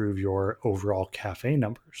improve your overall cafe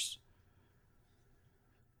numbers.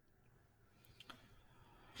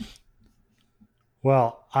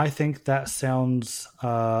 Well, I think that sounds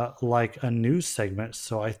like a news segment,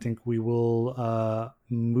 so I think we will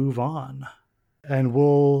move on. And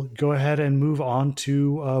we'll go ahead and move on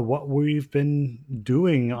to what we've been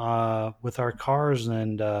doing with our cars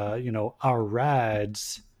and our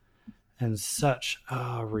rides and such.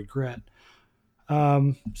 Regret.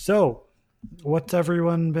 So What's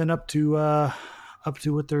everyone been up to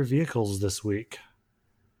with their vehicles this week?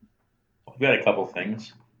 I've got a couple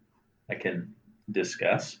things I can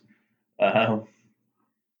discuss. Um,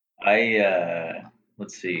 I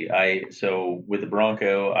let's see. I so with the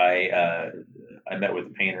Bronco, I met with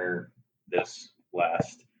the painter this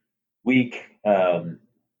last week.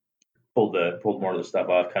 Pulled more of the stuff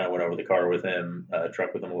off. Kind of went over the car with him,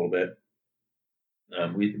 truck with him a little bit.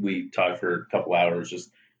 We talked for a couple hours, just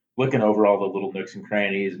looking over all the little nooks and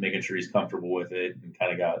crannies, making sure he's comfortable with it, and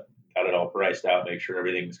kind of got it all priced out, make sure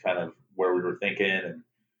everything's kind of where we were thinking, and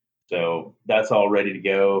so that's all ready to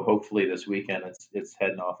go. Hopefully this weekend it's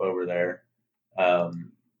heading off over there.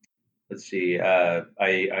 Um, let's see. I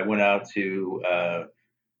went out to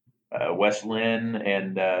West Lynn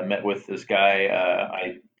and met with this guy.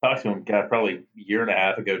 I talked to him probably a year and a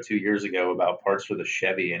half ago, 2 years ago, about parts for the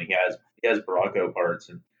Chevy, and he has Bronco parts.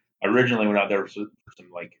 And I originally went out there for some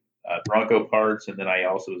like Bronco parts, and then I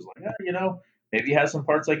also was like, maybe he has some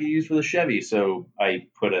parts I could use for the Chevy. So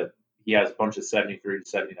he has a bunch of 73 to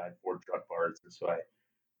 79 Ford truck parts, and so I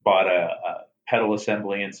bought a pedal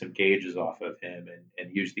assembly and some gauges off of him,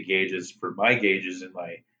 and used the gauges for my gauges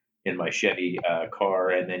in my Chevy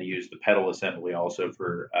car, and then used the pedal assembly also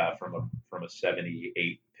for from a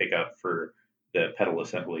 '78 pickup for the pedal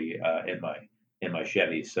assembly in my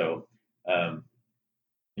Chevy. So um,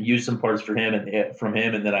 used some parts for him and from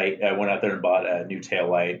him, and then I went out there and bought new tail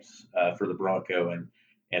lights for the Bronco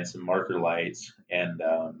and some marker lights, and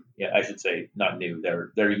yeah, I should say not new,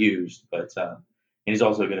 they're used, but and he's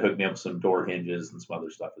also going to hook me up with some door hinges and some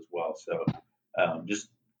other stuff as well. So just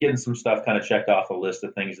getting some stuff kind of checked off a list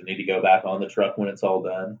of things that need to go back on the truck when it's all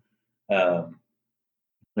done. Um,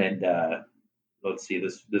 and let's see,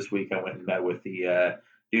 this week I went and met with the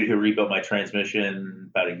dude who rebuilt my transmission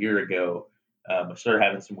about a year ago. I started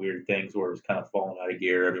having some weird things where it was kind of falling out of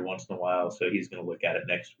gear every once in a while, so he's going to look at it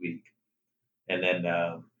next week. And then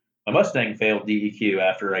my Mustang failed DEQ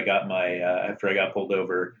after I got pulled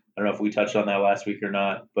over. I don't know if we touched on that last week or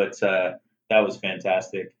not, but that was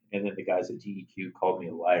fantastic. And then the guys at DEQ called me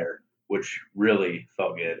a liar, which really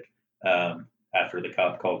felt good after the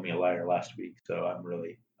cop called me a liar last week. So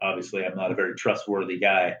obviously I'm not a very trustworthy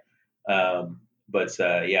guy. But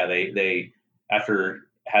yeah, they after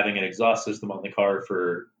having an exhaust system on the car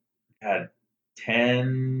for had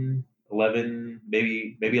 10, 11,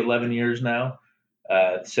 maybe 11 years now.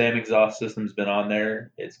 Same exhaust system's been on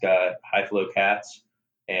there. It's got high flow cats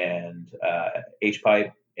and H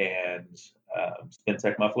pipe and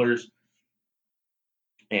Spintech mufflers,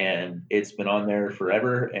 and it's been on there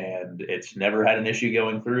forever, and it's never had an issue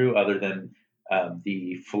going through, other than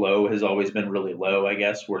the flow has always been really low, I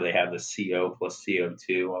guess, where they have the CO plus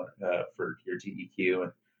CO2 for your DEQ,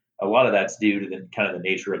 and a lot of that's due to the kind of the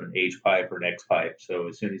nature of an H pipe or an X pipe. So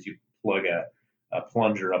as soon as you plug a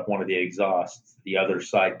plunger up one of the exhausts, the other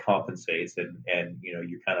side compensates, and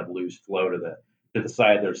you kind of lose flow to the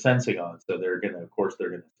side they're sensing on. So of course they're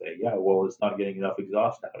gonna say, yeah, well, it's not getting enough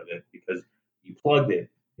exhaust out of it because you plugged it,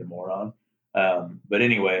 you moron. But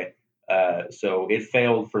anyway, so it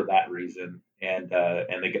failed for that reason,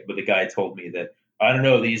 but the guy told me that I don't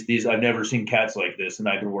know these I've never seen cats like this, and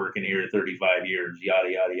I've been working here 35 years,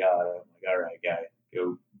 yada yada yada. I'm like, all right, guy,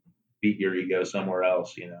 go beat your ego somewhere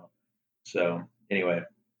else. So anyway,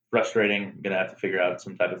 frustrating. I'm gonna have to figure out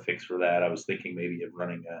some type of fix for that. I was thinking maybe of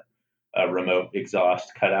running a remote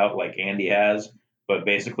exhaust cutout like Andy has, but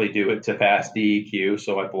basically do it to pass DEQ.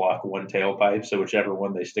 So I block one tailpipe. So whichever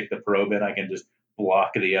one they stick the probe in, I can just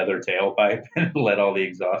block the other tailpipe and let all the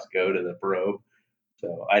exhaust go to the probe.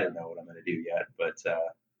 So I don't know what I'm going to do yet, but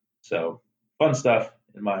so fun stuff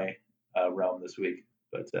in my realm this week.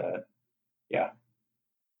 But yeah,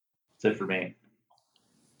 that's it for me.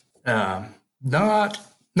 Not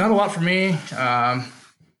not a lot for me.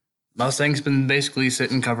 Mustang's been basically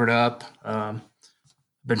sitting covered up.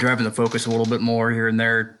 Been driving the Focus a little bit more here and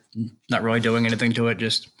there. Not really doing anything to it.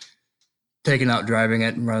 Just taking out, driving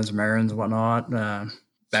it, and running some errands and whatnot.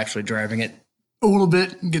 Actually driving it a little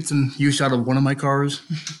bit, get some use out of one of my cars.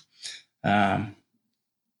 um,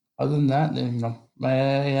 Other than that, I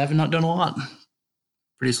have not done a lot.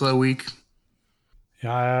 Pretty slow week.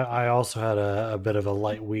 Yeah, I also had a bit of a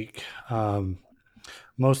light week.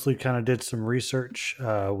 Mostly kind of did some research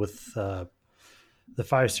with the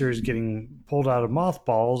 5 Series getting pulled out of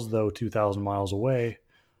mothballs, though 2,000 miles away.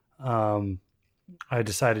 I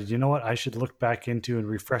decided, you know what, I should look back into and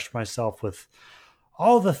refresh myself with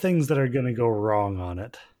all the things that are going to go wrong on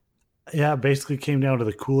it. Yeah, it basically came down to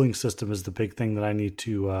the cooling system is the big thing that I need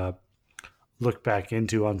to look back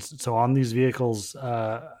into. On these vehicles,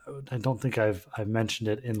 I don't think I've mentioned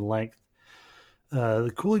it in length.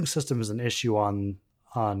 the cooling system is an issue on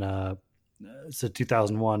it's a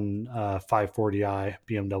 2001 540i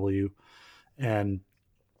BMW, and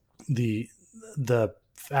the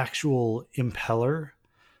actual impeller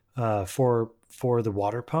for the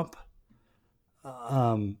water pump,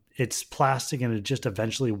 it's plastic and it just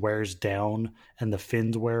eventually wears down and the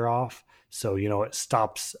fins wear off. So, it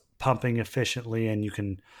stops pumping efficiently, and you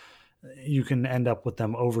can end up with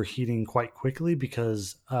them overheating quite quickly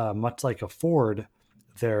because much like a Ford,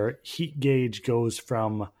 their heat gauge goes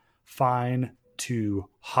from fine to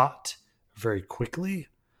hot very quickly.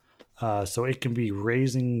 So it can be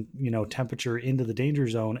raising, temperature into the danger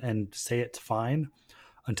zone and say it's fine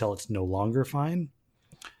until it's no longer fine.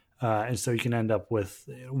 And so you can end up with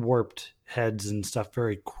warped heads and stuff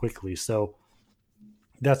very quickly. So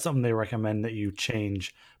that's something they recommend that you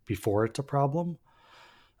change before it's a problem.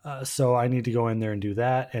 So I need to go in there and do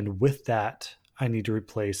that. And with that, I need to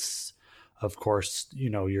replace, of course,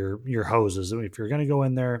 your hoses. If you're going to go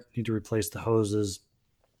in there, you need to replace the hoses.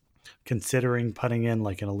 Considering putting in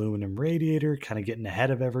like an aluminum radiator, kind of getting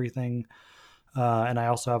ahead of everything. And I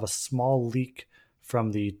also have a small leak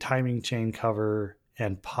from the timing chain cover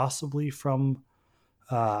and possibly from,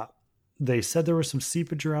 they said there was some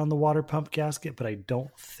seepage around the water pump gasket, but I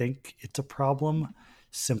don't think it's a problem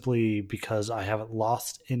simply because I haven't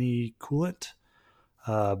lost any coolant.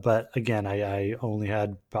 But again, I only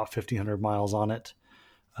had about 1,500 miles on it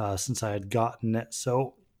since I had gotten it.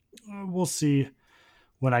 So we'll see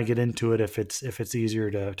when I get into it if it's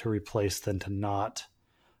easier to replace than to not.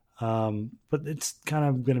 But it's kind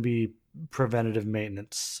of going to be preventative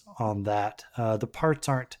maintenance on that. The parts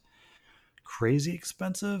aren't crazy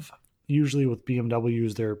expensive. Usually with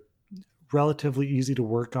BMWs, they're relatively easy to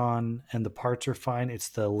work on and the parts are fine. It's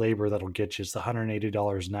the labor that'll get you. It's the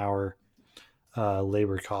 $180 an hour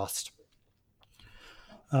labor cost.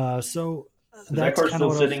 So is that car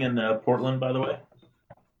still sitting in Portland, by the way?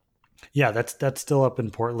 Yeah, that's still up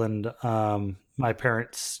in Portland. My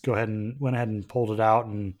parents went ahead and pulled it out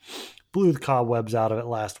and blew the cobwebs out of it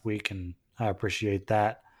last week, and I appreciate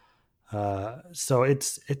that. So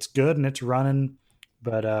it's good and it's running,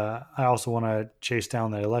 but I also want to chase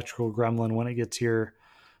down the electrical gremlin when it gets here,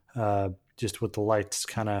 just with the lights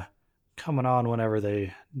kind of coming on whenever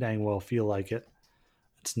they dang well feel like it.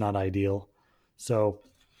 It's not ideal. So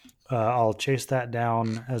I'll chase that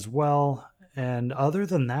down as well. And other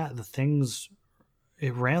than that,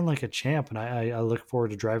 it ran like a champ, and I look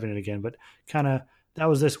forward to driving it again. But kind of that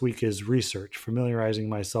was this week is research, familiarizing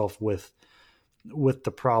myself with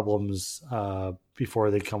the problems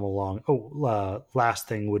before they come along. Last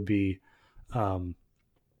thing would be subframe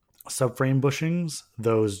bushings.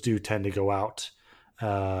 Those do tend to go out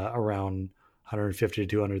around 150 to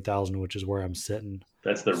 200,000, which is where I'm sitting.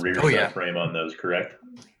 That's the rear subframe on those, correct?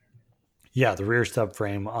 Yeah, the rear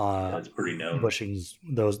subframe. That's pretty known. Bushings,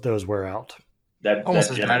 those wear out. Almost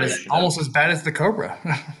as bad as the Cobra.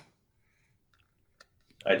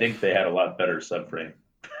 I think they had a lot better subframe.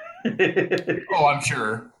 Oh, I'm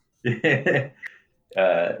sure.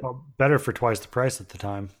 Well, better for twice the price at the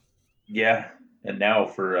time. Yeah, and now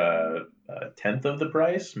for a tenth of the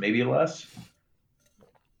price, maybe less.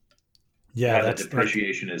 Yeah, the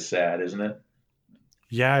depreciation is sad, isn't it?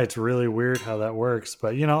 Yeah, it's really weird how that works,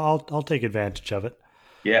 but I'll take advantage of it.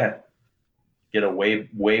 Yeah, get a way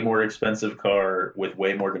more expensive car with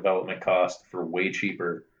way more development cost for way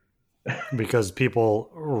cheaper. Because people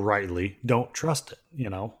rightly don't trust it.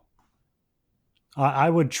 I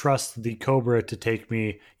would trust the Cobra to take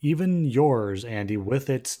me, even yours, Andy, with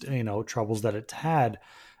its troubles that it's had,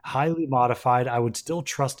 highly modified. I would still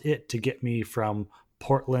trust it to get me from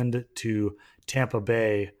Portland to Tampa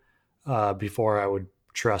Bay before I would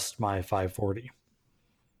trust my 540.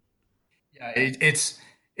 Yeah,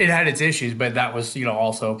 it had its issues, but that was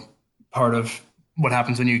also part of what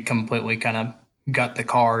happens when you completely kind of gut the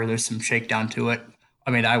car. There's some shakedown to it.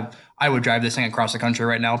 I mean, I would drive this thing across the country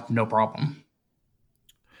right now, no problem.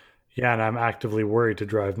 Yeah, and I'm actively worried to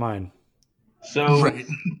drive mine. So, right.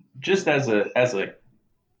 Just as a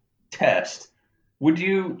test, would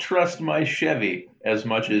you trust my Chevy as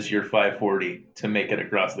much as your 540 to make it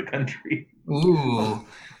across the country? Ooh.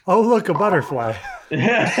 Oh, look, a butterfly.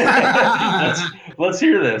 Let's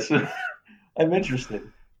hear this. I'm interested.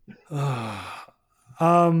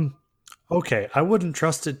 Okay, I wouldn't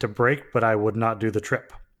trust it to brake, but I would not do the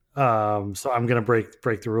trip. So I'm going to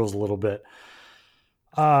break the rules a little bit.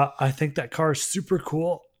 I think that car is super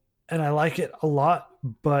cool, and I like it a lot.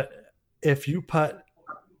 But if you put,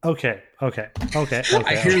 okay.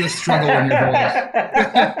 I hear the struggle in your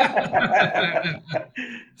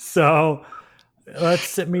voice. So let's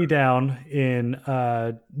sit me down in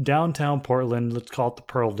downtown Portland. Let's call it the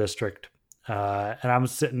Pearl District, and I'm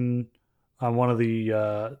sitting on one of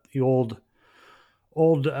the old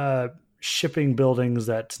shipping buildings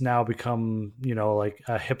that's now become like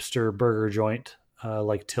a hipster burger joint,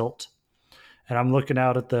 like Tilt. And I'm looking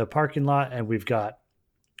out at the parking lot, and we've got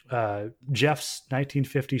Jeff's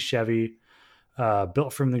 1950 Chevy,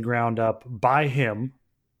 built from the ground up by him.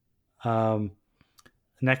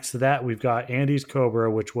 Next to that, we've got Andy's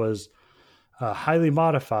Cobra, which was highly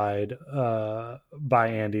modified by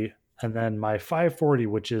Andy, and then my 540,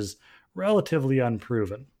 which is relatively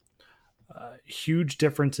unproven. Huge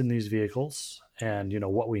difference in these vehicles, and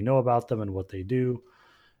what we know about them and what they do.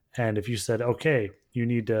 And if you said, okay, you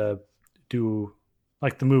need to do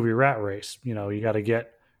like the movie Rat Race, you got to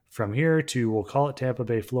get from here to, we'll call it Tampa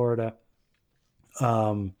Bay, Florida.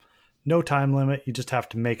 No time limit. You just have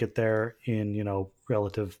to make it there in,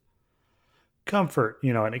 relative comfort,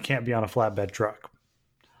 and it can't be on a flatbed truck.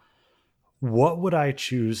 What would I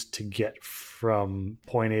choose to get from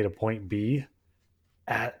point A to point B?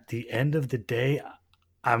 At the end of the day,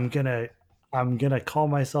 I'm gonna call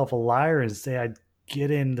myself a liar and say I'd get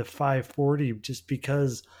in the 540 just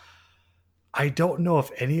because I don't know if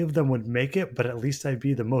any of them would make it, but at least I'd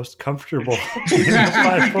be the most comfortable in the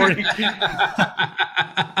 540.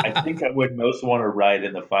 I think I would most want to ride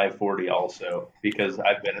in the 540 also, because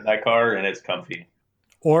I've been in that car and it's comfy.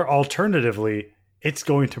 Or alternatively, it's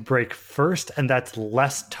going to break first, and that's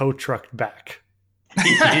less tow trucked back.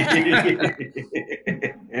 It's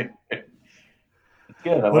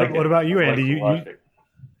good. What about you, Andy?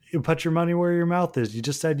 You put your money where your mouth is. You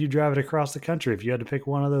just said you drive it across the country. If you had to pick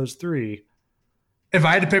one of those three, if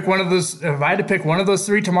I had to pick one of those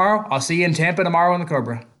three tomorrow, I'll see you in Tampa tomorrow in the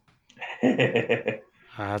Cobra.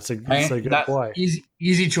 That's a good point.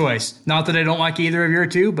 Easy choice. Not that I don't like either of your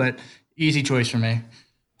two, but easy choice for me.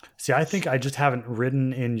 See, I think I just haven't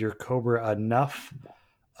ridden in your Cobra enough.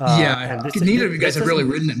 Neither of you guys have really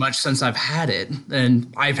ridden it much since I've had it,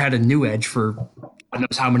 and I've had a New Edge for God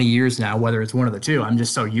knows how many years now. Whether it's one of the two, I'm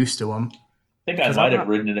just so used to them. I think I might have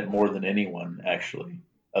ridden in it more than anyone, actually,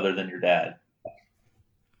 other than your dad.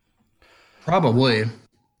 Probably.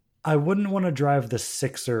 I wouldn't want to drive the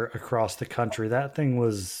Sixer across the country. That thing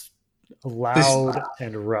was loud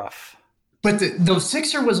and rough. But the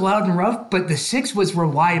Sixer was loud and rough, but the 6 was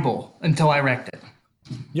reliable until I wrecked it.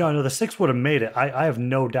 Yeah, no, the 6 would have made it. I have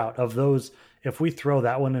no doubt of those. If we throw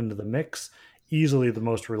that one into the mix, easily the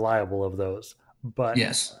most reliable of those. But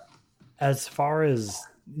yes, as far as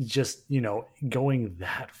just, going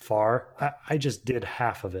that far, I just did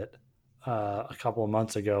half of it a couple of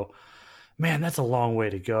months ago. Man, that's a long way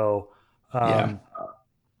to go. And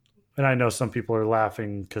I know some people are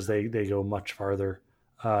laughing because they go much farther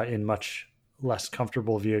in much less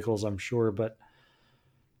comfortable vehicles, I'm sure. But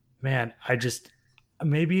man, I just...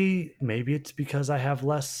 Maybe it's because I have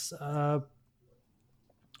less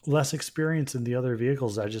experience in the other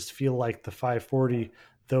vehicles. I just feel like the 540,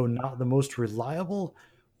 though not the most reliable,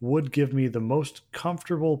 would give me the most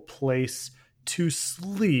comfortable place to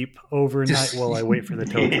sleep overnight while I wait for the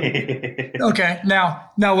tow truck. Okay, now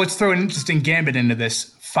let's throw an interesting gambit into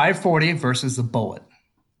this: 540 versus the Bullet.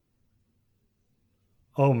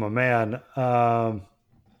 Oh my man!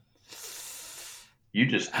 You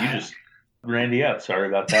just Randy up. Sorry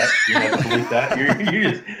about that. You have to believe that.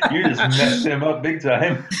 You just messed him up big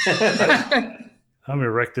time. I'm gonna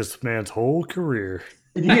wreck this man's whole career.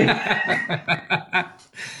 This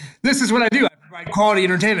is what I do. I provide quality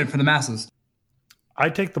entertainment for the masses. I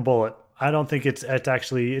take the Bullet. I don't think it's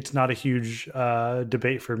not a huge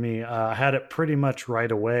debate for me. I had it pretty much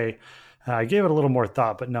right away. I gave it a little more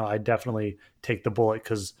thought, but no, I definitely take the Bullet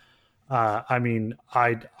because I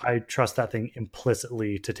trust that thing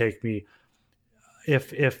implicitly to take me.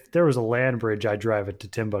 If there was a land bridge, I'd drive it to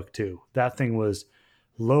Timbuktu. That thing was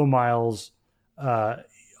low miles.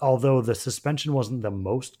 Although the suspension wasn't the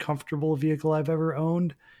most comfortable vehicle I've ever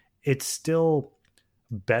owned, it's still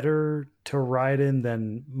better to ride in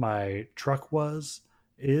than my truck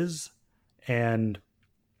is. And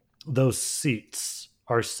those seats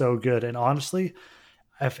are so good. And honestly,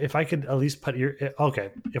 if I could at least put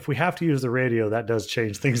if we have to use the radio, that does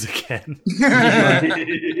change things again.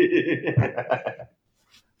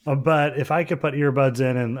 But if I could put earbuds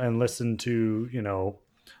in and listen to,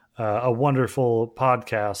 a wonderful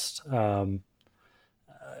podcast,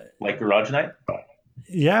 like Garage Night,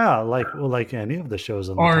 yeah, like any of the shows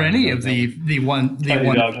on or any of the Tiny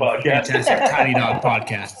Dog podcast, fantastic Tiny Dog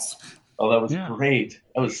podcasts. Oh, that was great.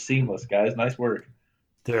 That was seamless, guys. Nice work.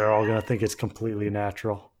 They're all gonna think it's completely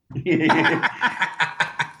natural.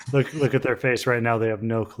 Look at their face right now. They have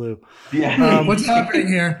no clue. Yeah. What's happening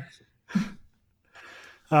here?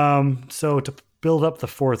 So to build up the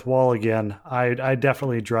fourth wall again, I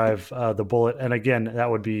definitely drive the Bullet, and again, that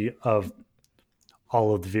would be of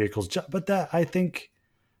all of the vehicles. But that, I think,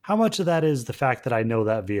 how much of that is the fact that I know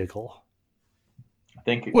that vehicle? I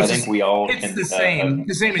think we all It's can. the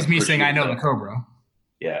same as me saying I know the Cobra.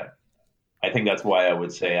 Yeah, I think that's why I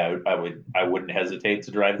would say I wouldn't hesitate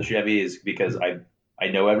to drive the Chevy, is because I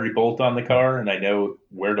know every bolt on the car and I know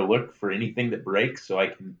where to look for anything that breaks, so I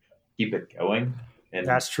can keep it going. And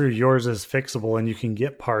That's true. Yours is fixable, and you can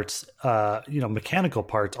get parts, mechanical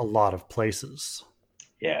parts, a lot of places.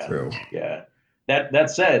 yeah, True. yeah. That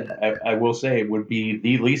said, I will say it would be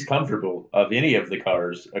the least comfortable of any of the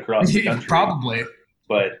cars across the country. Probably.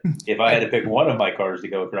 But if I had to pick one of my cars to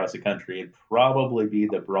go across the country, it'd probably be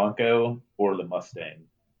the Bronco or the Mustang.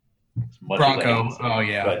 Bronco. Oh,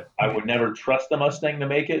 yeah. But I would never trust the Mustang to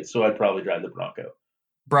make it, so I'd probably drive the Bronco.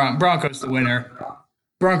 Bronco's the winner.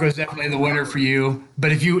 Bronco's definitely the winner for you.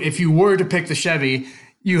 But if you were to pick the Chevy,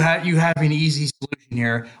 you have an easy solution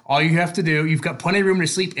here. All you have to do, you've got plenty of room to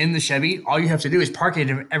sleep in the Chevy. All you have to do is park it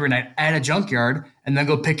every night at a junkyard and then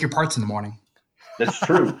go pick your parts in the morning. That's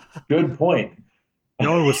true. Good point.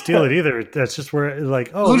 No one would steal it either. That's just where,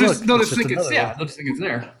 like, they'll just think it's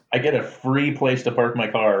there. I get a free place to park my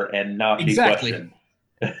car and not be questioned.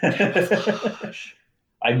 I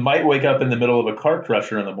might wake up in the middle of a car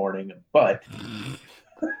crusher in the morning, but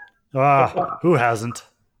who hasn't?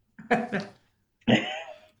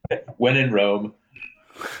 When in Rome.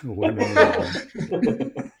 When in Rome.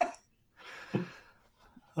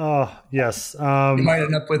 Oh, yes. You might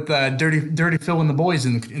end up with Dirty Phil and the boys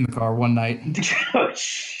in the car one night.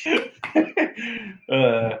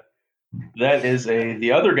 That is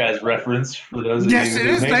the other guy's reference for those of you. Yes, it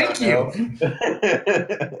is. Thank you.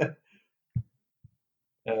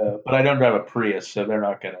 But I don't drive a Prius, so they're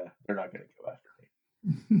not gonna go after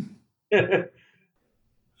me.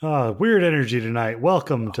 Weird energy tonight.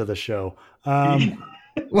 Welcome to the show.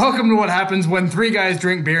 Welcome to what happens when three guys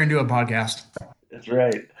drink beer and do a podcast. That's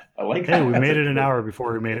right. I like that. Hey, we made it an hour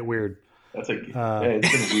before we made it weird. That's it's been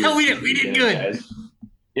weird. we did good. Guys.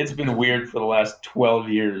 It's been weird for the last 12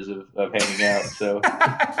 years of hanging out. So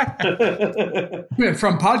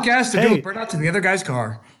from podcast to doing burnout to the other guy's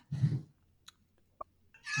car.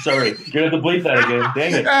 Sorry, you're gonna have to bleep that again.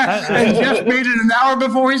 Dang it! And Jeff made it an hour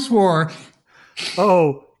before he swore.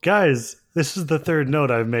 Oh, guys, this is the third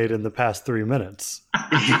note I've made in the past 3 minutes.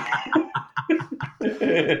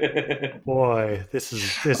 Boy, this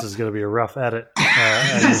is going to be a rough edit in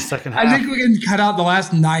the second half. I think we can cut out the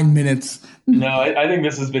last 9 minutes. No, I think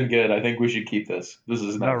this has been good. I think we should keep this. This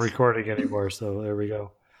is not recording anymore, so there we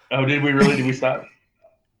go. Oh, did we really? Did we stop?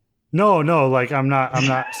 No. Like I'm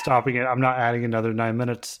not stopping it. I'm not adding another 9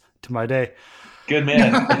 minutes to my day. Good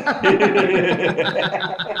man.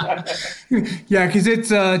 Yeah, because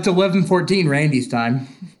it's 11:14 Randy's time.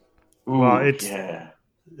 Ooh, well,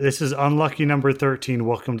 This is unlucky number 13.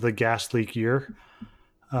 Welcome to the gas leak year.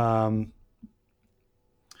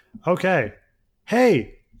 Okay.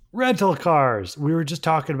 Hey, rental cars. We were just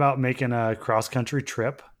talking about making a cross-country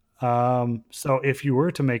trip. So if you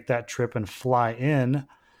were to make that trip and fly in,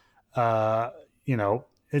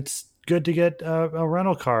 it's good to get a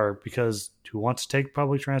rental car, because who wants to take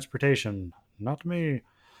public transportation? Not me.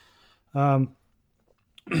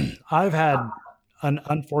 I've had an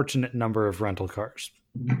unfortunate number of rental cars.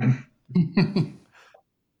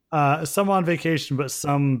 Some on vacation, but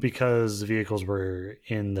some because vehicles were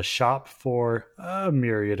in the shop for a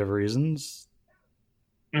myriad of reasons.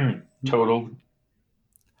 Total.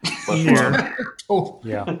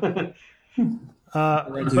 Yeah.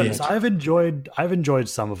 But I've enjoyed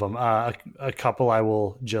some of them. A couple I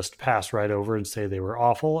will just pass right over and say they were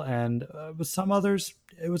awful, and with some others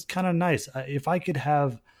it was kind of nice. If I could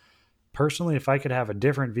have a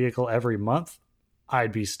different vehicle every month,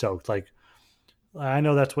 I'd be stoked. Like, I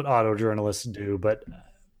know that's what auto journalists do, but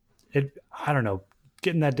I don't know,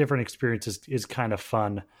 getting that different experience is kind of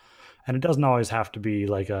fun. And it doesn't always have to be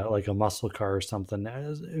like a muscle car or something.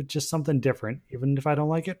 It's just something different. Even if I don't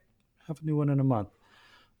like it, have a new one in a month.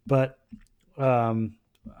 But I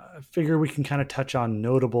figure we can kind of touch on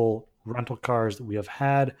notable rental cars that we have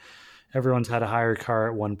had. Everyone's had a hire car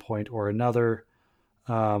at one point or another.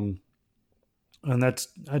 And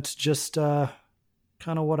that's just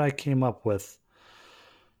kind of what I came up with.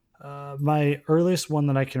 My earliest one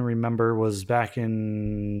that I can remember was back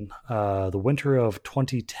in the winter of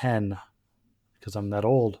 2010, because I'm that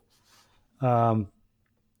old.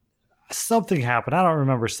 Something happened. I don't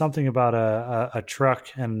remember. Something about a truck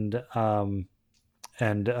and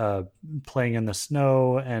and playing in the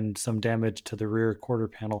snow and some damage to the rear quarter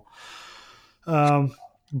panel. But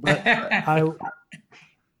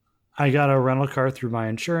I got a rental car through my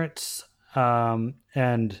insurance,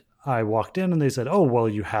 and I walked in and they said, "Oh, well,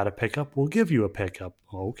 you had a pickup. We'll give you a pickup."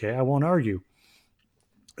 Okay, I won't argue.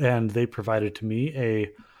 And they provided to me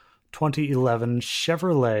a 2011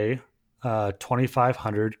 Chevrolet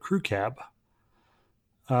 2500 crew cab.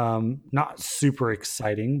 Not super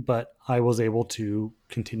exciting, but I was able to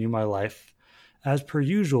continue my life as per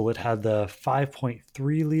usual. It had the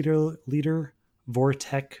 5.3 liter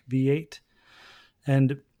Vortec V8,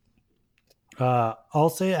 and I'll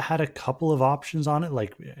say it had a couple of options on it,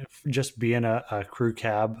 like just being a crew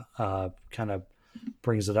cab kind of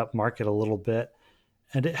brings it up market a little bit,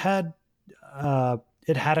 and it had a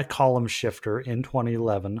column shifter in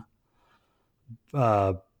 2011,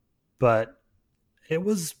 but it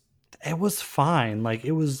was fine. Like,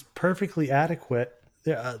 it was perfectly adequate.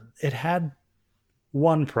 It had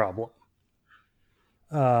one problem.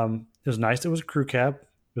 It was nice. It was a crew cab.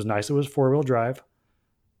 It was nice. It was 4-wheel drive,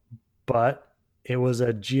 but it was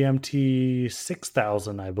a GMT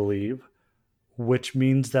 6000, I believe, which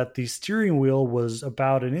means that the steering wheel was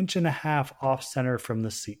about 1.5 inches off center from the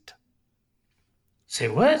seat. Say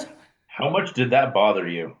what? How much did that bother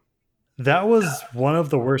you? That was one of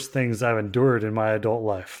the worst things I've endured in my adult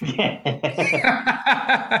life. I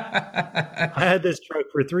had this truck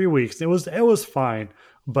for 3 weeks. It was fine,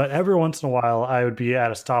 but every once in a while I would be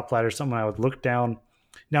at a stoplight or something. I would look down.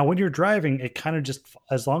 Now, when you're driving, it kind of just,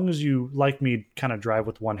 as long as you, like me, kind of drive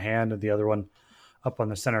with one hand and the other one up on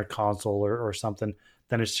the center console or something,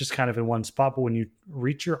 then it's just kind of in one spot. But when you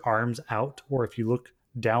reach your arms out, or if you look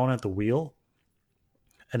down at the wheel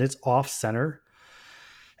and it's off center,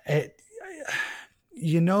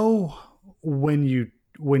 when you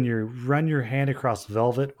run your hand across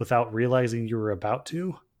velvet without realizing you were about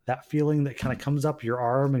to, that feeling that kind of comes up your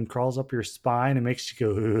arm and crawls up your spine and makes you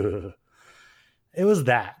go, ugh. It was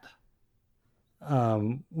that.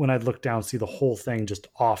 When I'd look down, see the whole thing just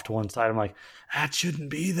off to one side, I'm like, that shouldn't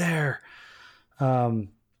be there. I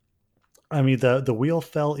mean, the wheel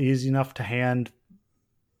fell easy enough to hand,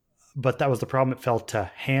 but that was the problem. It fell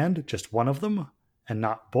to hand, just one of them, and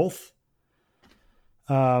not both.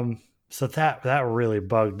 So that really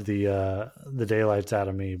bugged the daylights out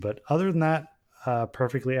of me. But other than that,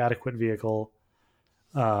 perfectly adequate vehicle.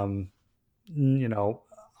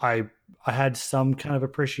 I had some kind of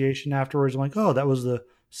appreciation afterwards. I'm like, oh, that was the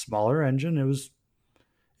smaller engine.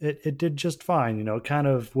 It did just fine. It kind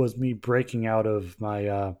of was me breaking out of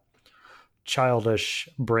my childish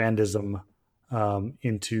brandism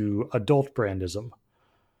into adult brandism.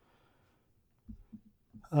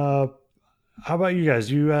 How about you guys?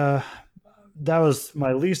 That was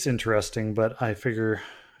my least interesting, but I figure I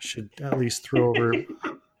should at least throw over.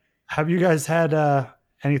 Have you guys had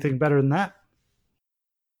anything better than that?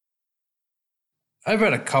 I've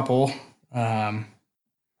had a couple. Nothing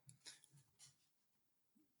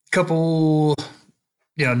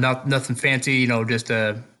fancy. Just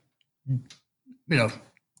a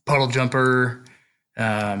puddle jumper.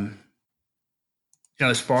 As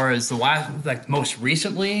far as the last, most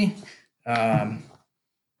recently, I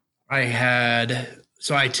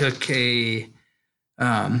took a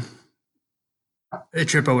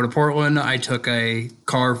trip over to Portland. I took a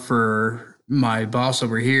car for my boss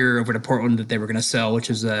over to Portland that they were going to sell, which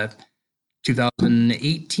is a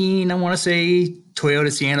 2018, I want to say,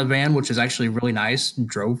 Toyota Sienna van, which is actually really nice,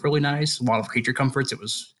 drove really nice, a lot of creature comforts. It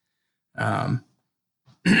was, it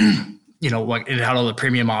had all the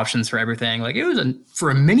premium options for everything. Like, it was for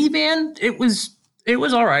a minivan, it was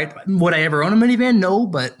all right. Would I ever own a minivan? No,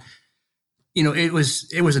 but it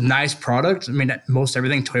was a nice product. I mean, most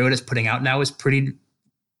everything Toyota's putting out now is pretty,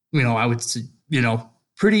 I would say,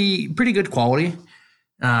 pretty good quality.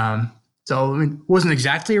 So, I mean, it wasn't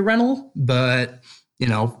exactly a rental, but,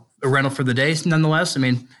 a rental for the day nonetheless. I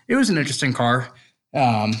mean, it was an interesting car.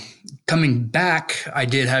 Coming back, I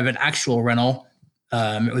did have an actual rental.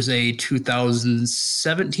 It was a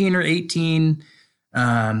 2017 or 18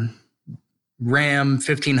 Ram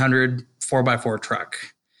 1500 4x4 truck.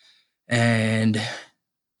 And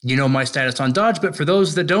my status on Dodge, but for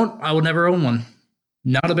those that don't, I will never own one.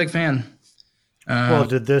 Not a big fan. Well,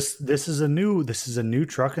 this is a new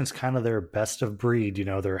truck, and it's kind of their best of breed,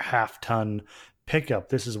 their half-ton pickup.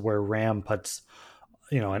 This is where Ram puts,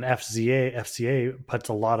 an FCA puts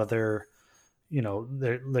a lot of their,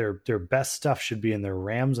 their best stuff should be in their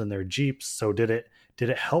Rams and their Jeeps. So did it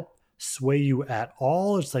help sway you at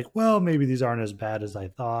all? It's like, well, maybe these aren't as bad as I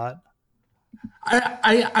thought.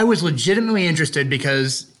 I was legitimately interested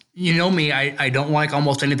because you know me, I don't like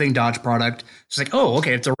almost anything Dodge product. It's like, oh,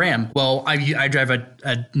 okay, it's a Ram. Well, I drive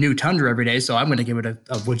a new Tundra every day, so I'm going to give it a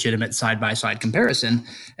legitimate side by side comparison,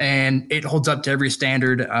 and it holds up to every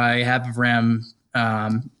standard I have of Ram.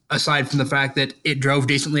 Aside from the fact that it drove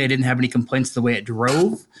decently, I didn't have any complaints the way it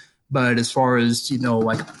drove. But as far as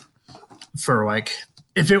like for like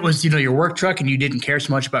if it was your work truck and you didn't care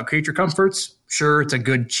so much about creature comforts, sure, it's a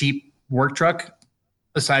good cheap work truck.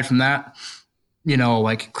 Aside from that,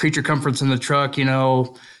 like creature comforts in the truck,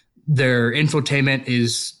 their infotainment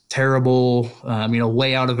is terrible.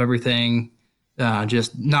 Layout of everything,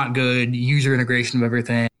 just not good. User integration of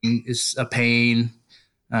everything is a pain.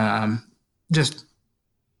 Just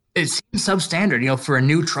it seems substandard. For a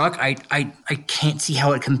new truck, I can't see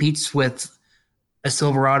how it competes with a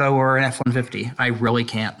Silverado or an F-150. I really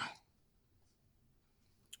can't.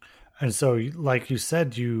 And so, like you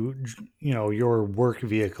said, your work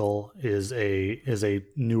vehicle is a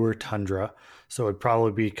newer Tundra, so it'd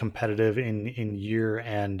probably be competitive in year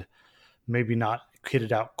and maybe not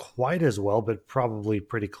kitted out quite as well, but probably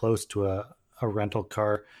pretty close to a rental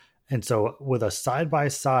car. And so, with a side by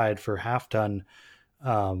side for half ton,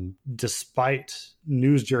 despite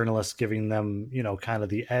news journalists giving them kind of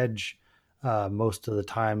the edge most of the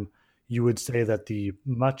time, you would say that the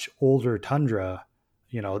much older Tundra,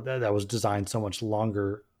 that was designed so much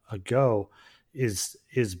longer ago, is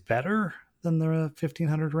better than the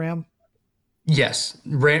 1500 Ram. Yes,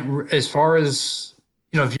 as far as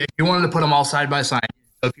if you wanted to put them all side by side,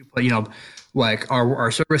 if you put like our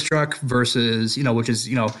service truck versus which is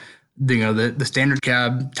the standard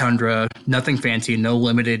cab Tundra, nothing fancy, no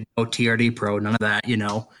limited, no TRD Pro, none of that.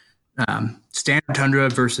 Standard Tundra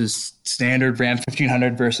versus standard Ram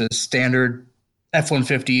 1500 versus standard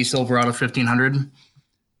F-150 Silverado 1500.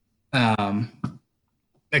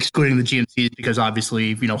 Excluding the GMCs because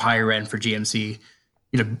obviously, higher end for GMC,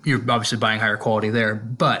 you're obviously buying higher quality there.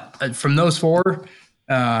 But from those four,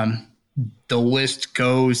 the list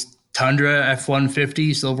goes Tundra,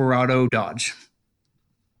 F-150, Silverado, Dodge.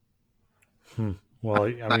 Well,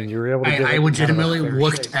 I mean, you were able to I legitimately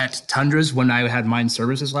looked at Tundras when I had mine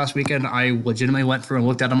services last weekend. I legitimately went through and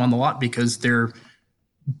looked at them on the lot because they're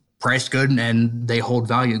priced good and they hold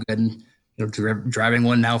value good. And, driving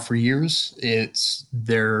one now for years, they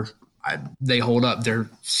hold up. They're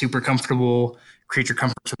super comfortable. Creature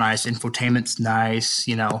comforts are nice. Infotainment's nice,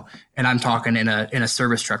 and I'm talking in a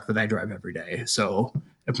service truck that I drive every day. So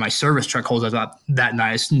if my service truck holds up that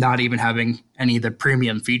nice, not even having any of the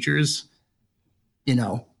premium features,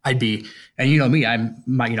 I'd be, and me,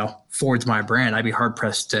 Ford's my brand. I'd be hard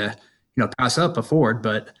pressed to, pass up a Ford,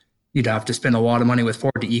 but you'd have to spend a lot of money with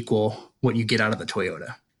Ford to equal what you get out of the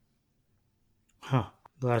Toyota. Huh.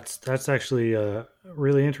 That's actually a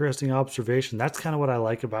really interesting observation. That's kind of what I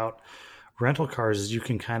like about rental cars is you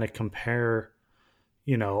can kind of compare,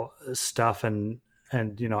 stuff and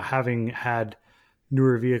having had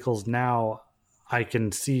newer vehicles now, I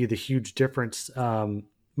can see the huge difference.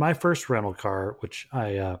 My first rental car, which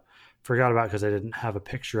I forgot about because I didn't have a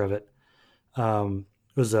picture of it,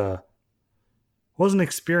 was an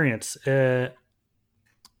experience. I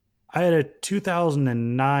had a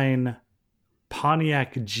 2009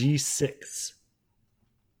 Pontiac G6.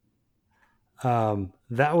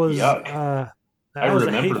 That was a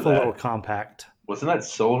hateful little compact. Wasn't that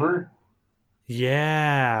silver?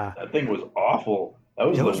 Yeah, that thing was awful. That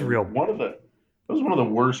was one of the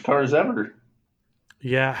worst cars ever.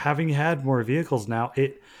 Yeah, having had more vehicles now,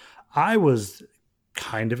 I was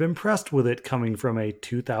kind of impressed with it coming from a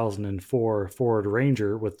 2004 Ford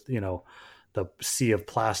Ranger with, the sea of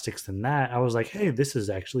plastics and that. I was like, hey, this is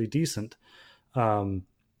actually decent.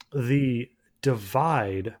 The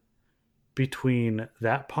divide between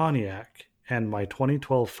that Pontiac and my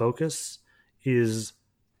 2012 Focus is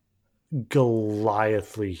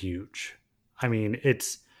Goliathly huge. I mean,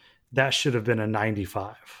 that should have been a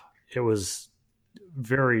 95. It was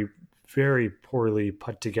very, very poorly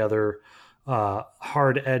put together,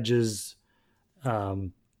 hard edges.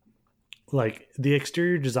 Like the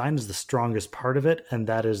exterior design is the strongest part of it, and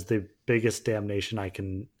that is the biggest damnation I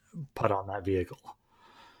can put on that vehicle.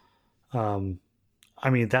 I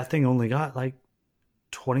mean, that thing only got like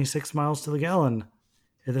 26 miles to the gallon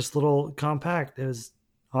in this little compact. It was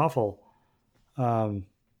awful.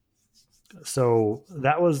 So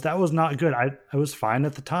that was not good. I was fine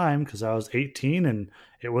at the time because I was 18 and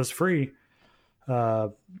it was free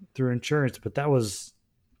through insurance, but that was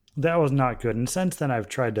not good. And since then, I've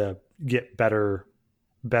tried to get better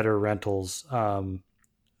rentals. When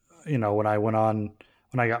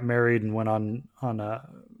I got married and went on a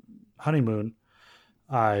honeymoon,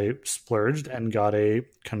 I splurged and got a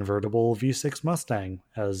convertible V6 Mustang,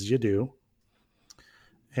 as you do.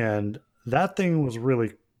 And that thing was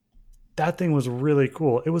really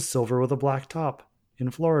cool. It was silver with a black top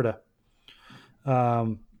in Florida.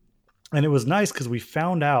 Um, and it was nice because we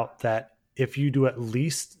found out that if you do at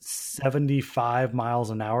least 75 miles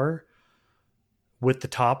an hour with the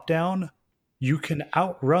top down, you can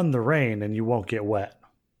outrun the rain and you won't get wet.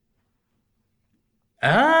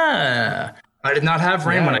 Ah, I did not have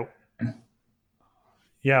rain when I.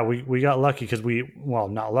 Yeah, we got lucky because well,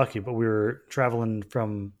 not lucky, but we were traveling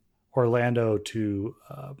from Orlando to,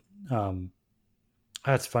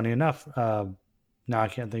 that's funny enough. Now I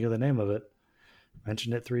can't think of the name of it.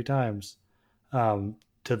 Mentioned it 3 times. To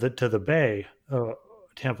the Bay,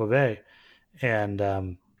 Tampa Bay,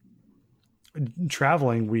 and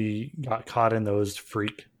traveling, we got caught in those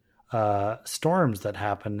freak storms that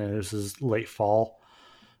happened, and this is late fall.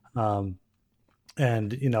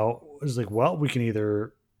 And it was like, well, we can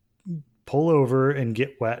either pull over and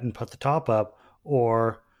get wet and put the top up,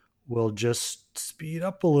 or we'll just speed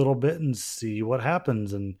up a little bit and see what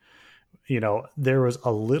happens. And there was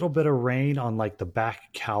a little bit of rain on like the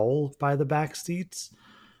back cowl by the back seats,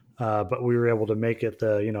 but we were able to make it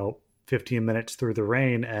the 15 minutes through the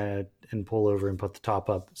rain and pull over and put the top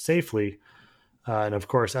up safely. And of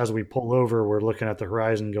course, as we pull over, we're looking at the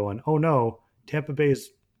horizon going, oh no, Tampa Bay's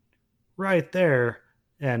right there.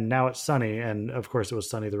 And now it's sunny. And of course, it was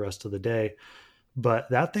sunny the rest of the day. But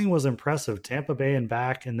that thing was impressive. Tampa Bay and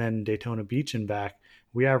back, and then Daytona Beach and back.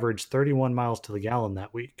 We averaged 31 miles to the gallon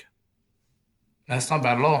that week. That's not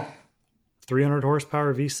bad at all. 300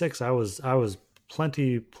 horsepower V6. I was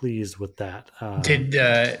plenty pleased with that.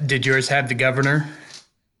 Did yours have the governor?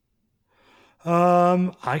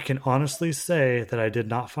 I can honestly say that I did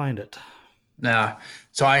not find it. Nah.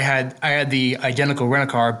 So I had the identical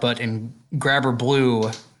rent-a-car, but in grabber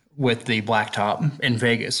blue with the black top in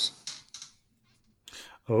Vegas.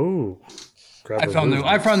 Oh, I found the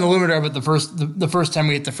limiter, but the first time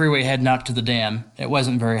we hit the freeway heading out to the dam, it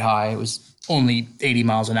wasn't very high. It was only 80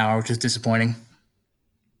 miles an hour, which is disappointing.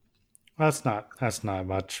 That's not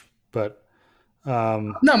much, but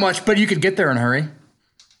not much, but you could get there in a hurry.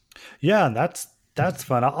 Yeah, that's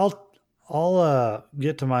fun. I'll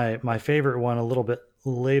get to my favorite one a little bit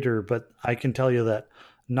later, but I can tell you that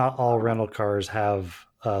not all rental cars have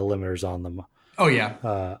limiters on them. Oh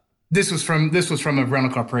yeah. This was from a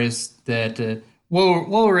rental car place that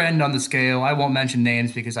lower end on the scale. I won't mention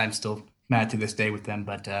names because I'm still mad to this day with them,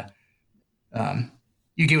 but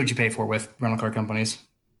you get what you pay for with rental car companies.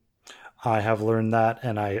 I have learned that,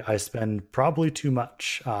 and I spend probably too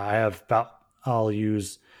much. I'll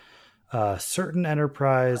use Certain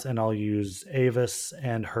Enterprise, and I'll use Avis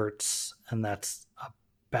and Hertz, and that's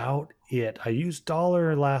about it. I used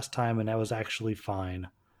Dollar last time, and that was actually fine.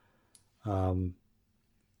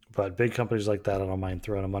 But big companies like that, I don't mind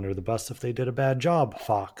throwing them under the bus if they did a bad job.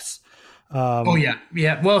 Fox. Oh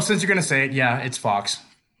yeah. Well, since you're gonna say it, yeah, it's Fox.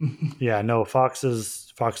 Yeah, no, Fox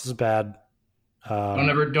is bad. Don't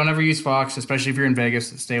ever use Fox, especially if you're in Vegas.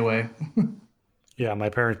 Stay away. Yeah, my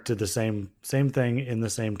parents did the same thing in the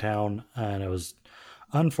same town, and it was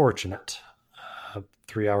unfortunate.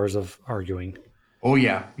 3 hours of arguing. Oh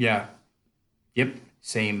yeah. Yep,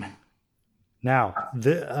 same. Now,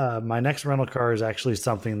 my next rental car is actually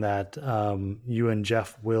something that you and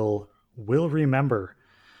Jeff will remember.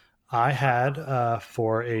 I had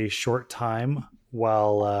for a short time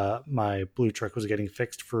while my blue truck was getting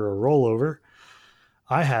fixed for a rollover,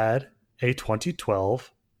 I had a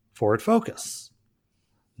 2012 Ford Focus.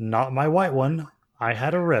 Not my white one. I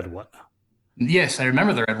had a red one. Yes, I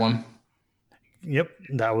remember the red one. Yep,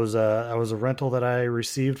 that was a rental that I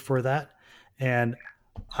received for that, and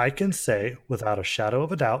I can say without a shadow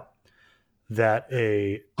of a doubt that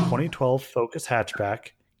a 2012 Focus hatchback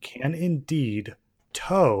can indeed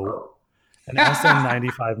tow an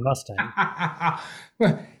SM95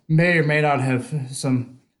 Mustang. May or may not have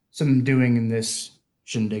some doing in this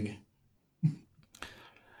shindig.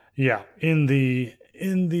 Yeah, in the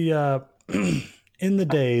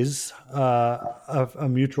days, a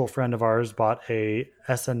mutual friend of ours bought a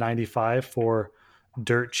SN95 for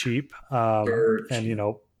dirt cheap,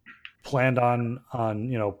 and planned on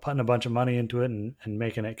putting a bunch of money into it and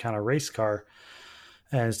making it kind of race car.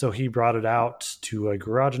 And so he brought it out to a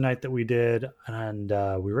garage night that we did, and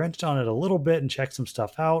we wrenched on it a little bit and checked some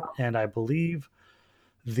stuff out. And I believe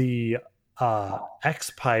the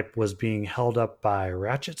X pipe was being held up by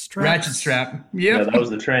ratchet strap. Yep. Yeah, that was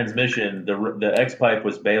the transmission. The X pipe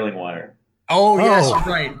was baling wire. Oh yes,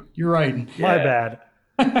 you're right. My bad.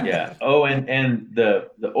 Yeah. Oh, and the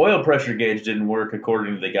oil pressure gauge didn't work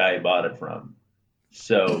according to the guy he bought it from.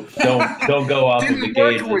 So don't go off of the Didn't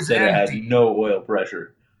work, gauge it that was said it had empty. no oil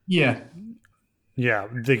pressure. Yeah. Yeah,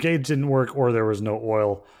 the gauge didn't work, or there was no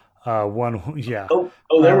oil. Yeah. Oh,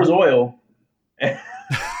 there was oil. It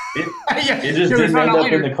Yeah. it just we didn't found end out up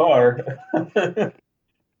in later. the car.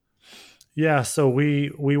 Yeah, so we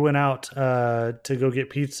went out to go get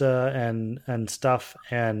pizza and stuff,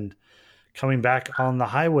 and coming back on the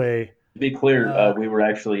highway. To be clear, Uh, we were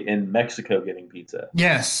actually in Mexico getting pizza.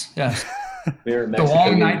 Yes. Yes. We were in The Mexico long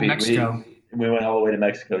getting night in pizza. Mexico. We went all the way to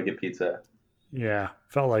Mexico to get pizza. Yeah,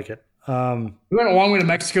 felt like it. We went a long way to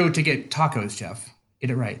Mexico to get tacos, Jeff. Get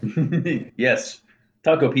it right. Yes,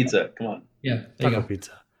 taco pizza. Come on. Yeah. There you Taco go.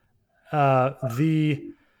 pizza. The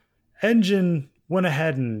engine went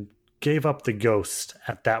ahead and gave up the ghost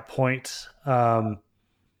at that point. What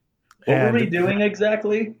were we doing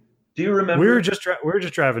exactly? Do you remember? We were just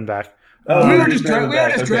driving back. Oh, We we were were just driving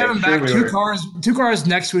back. Okay, driving sure back we were. two cars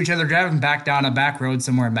next to each other, driving back down a back road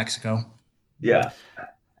somewhere in Mexico. Yeah.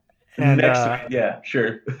 And Yeah,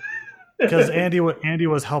 sure. because Andy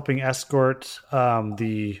was helping escort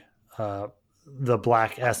the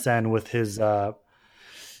black SN with his. You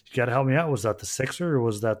got to help me out. Was that the Sixer or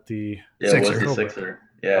was that the? Yeah, it was Sixer. the Sixer.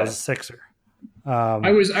 That Yeah. was a Sixer.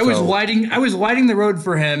 I was lighting the road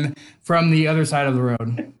for him from the other side of the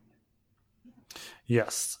road.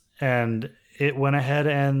 Yes, and it went ahead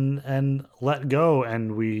and let go,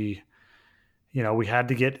 and we had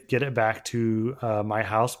to get it back to my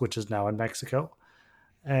house, which is now in Mexico.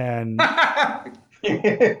 And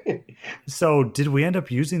so, did we end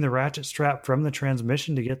up using the ratchet strap from the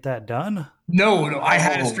transmission to get that done? No, I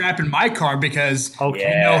had a strap in my car because Okay.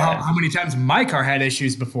 you know how many times my car had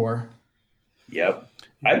issues before. Yep.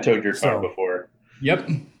 I've towed your car So- before. Yep.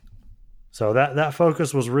 So that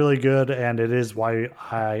Focus was really good, and it is why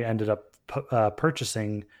I ended up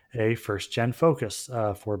purchasing a first gen Focus,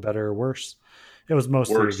 for better or worse. It was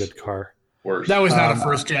mostly Worse. a good car. Worse. That was not a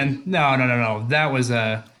first gen. No. That was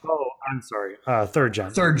a Oh, I'm sorry, third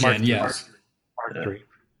gen. third Mark gen. III. Yes. Mark Yeah. III.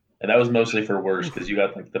 And that was mostly for worse because you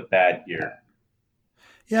got like the bad gear.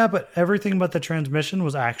 Yeah, but everything but the transmission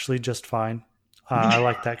was actually just fine. I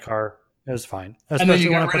like that car. It was fine, And then especially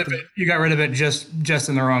you when I got put rid of it. You got rid of it just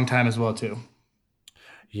in the wrong time as well too.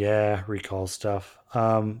 Yeah, recall stuff.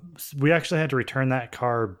 We actually had to return that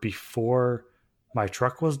car before my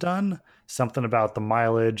truck was done. Something about the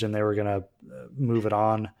mileage, and they were gonna move it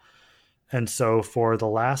on. And so for the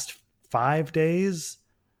last 5 days,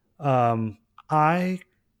 I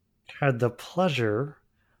had the pleasure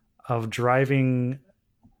of driving.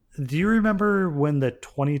 Do you remember when the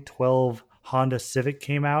 2012 Honda Civic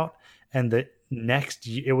came out, and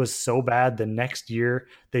it was so bad the next year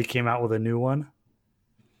they came out with a new one?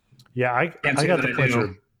 Yeah, I got the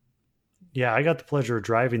pleasure. Yeah, I got the pleasure of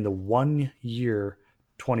driving the 1 year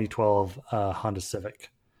 2012 Honda Civic.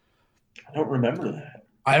 I don't remember that.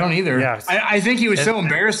 I don't either. Yes. I think he was so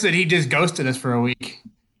embarrassed that he just ghosted us for a week.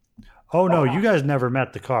 Oh no, you guys never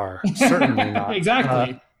met the car. Certainly not.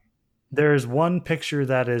 Exactly. There's one picture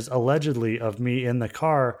that is allegedly of me in the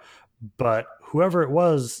car, but whoever it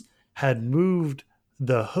was had moved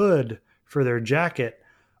the hood for their jacket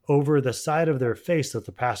over the side of their face so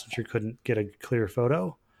the passenger couldn't get a clear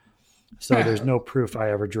photo. So there's no proof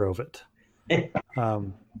I ever drove it.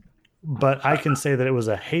 But I can say that it was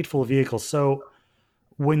a hateful vehicle. So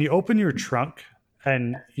when you open your trunk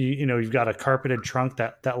and you've got a carpeted trunk,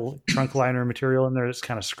 that trunk liner material in there that's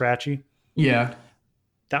kind of scratchy, Yeah.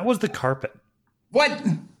 that was the carpet. What?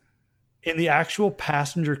 In the actual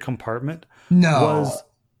passenger compartment No. was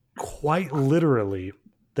quite literally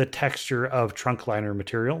the texture of trunk liner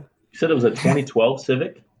material. You said it was a 2012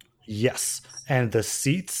 Civic? Yes. And the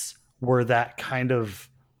seats were that kind of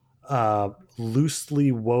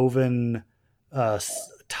loosely woven,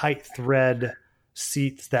 tight thread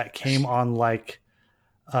seats that came on like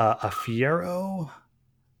a Fiero.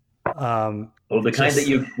 Oh, the kind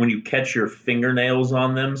that when you catch your fingernails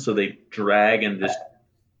on them, so they drag and just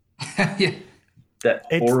Yeah. that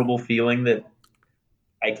horrible feeling that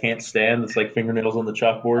I can't stand. It's like fingernails on the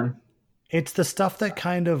chalkboard. It's the stuff that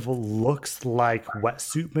kind of looks like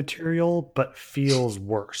wetsuit material, but feels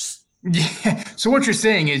worse. Yeah. So what you're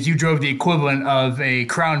saying is you drove the equivalent of a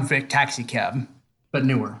Crown Vic taxi cab, but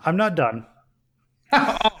newer. I'm not done.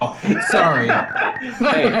 Oh, sorry.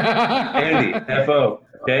 Hey, Andy, FO,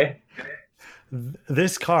 okay?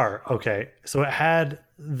 This car, okay, so it had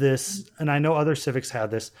this, and I know other Civics had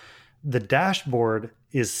this. The dashboard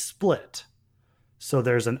is split. So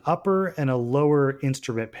there's an upper and a lower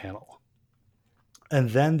instrument panel.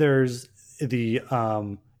 And then there's the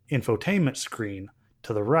infotainment screen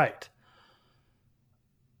to the right.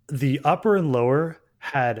 The upper and lower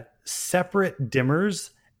had separate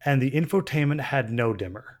dimmers, and the infotainment had no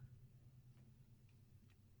dimmer.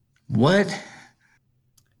 What?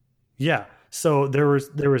 Yeah. So there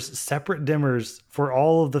was separate dimmers for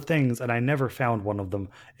all of the things, and I never found one of them.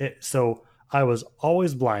 So I was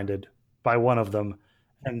always blinded by one of them,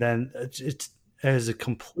 and then it is a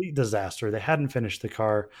complete disaster. They hadn't finished the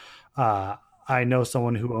car. I know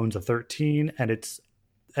someone who owns a 13, and it's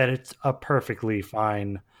a perfectly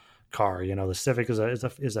fine car. You know, the Civic is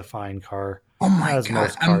a fine car. Oh my as God.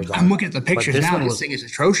 most cars I'm are. looking at the pictures this now. one This was- thing is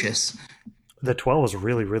atrocious. The 12 was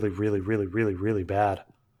really, really, really, really, really, really bad.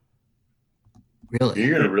 Really?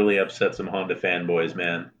 You're gonna really upset some Honda fanboys,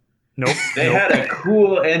 man. Nope. They nope. had a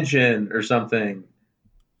cool engine or something.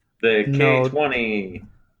 The No. K20.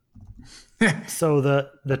 So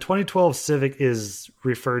the 2012 Civic is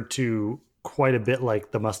referred to quite a bit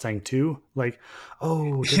like the Mustang 2. Like,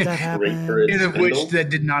 oh, did that Great for happen? its In of which spindle. that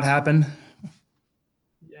did not happen.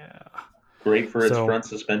 Yeah. Great for its So- front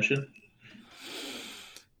suspension.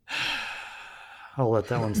 I'll let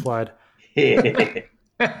that one slide.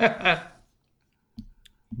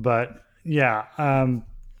 But yeah,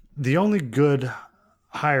 the only good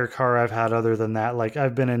hire car I've had other than that, like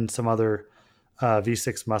I've been in some other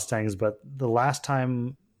V6 Mustangs, but the last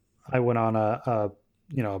time I went on a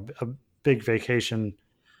big vacation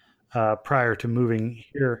prior to moving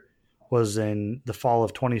here was in the fall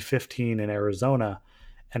of 2015 in Arizona,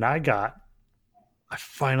 and I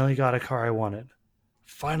finally got a car I wanted.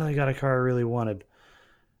 Finally got a car I really wanted.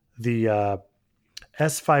 The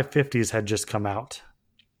S550s had just come out.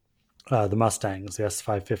 The Mustangs, the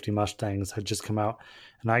S550 Mustangs had just come out,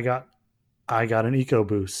 and I got an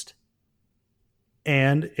EcoBoost,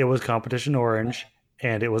 and it was competition orange,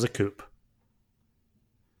 and it was a coupe,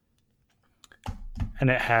 and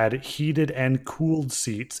it had heated and cooled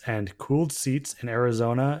seats, and cooled seats in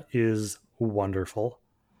Arizona is wonderful.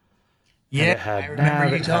 Yeah, it had I remember nav,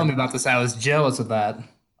 you it telling had- me about this. I was jealous of that.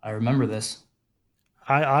 I remember this.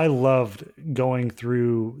 I loved going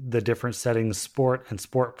through the different settings, sport and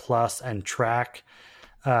sport plus and track,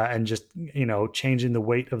 and just, changing the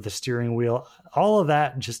weight of the steering wheel. All of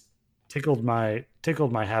that just tickled my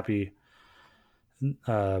happy,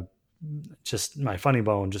 just my funny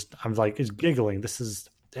bone. Just, I'm like, it's giggling. This is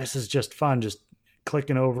just fun. Just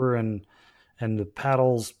clicking over and the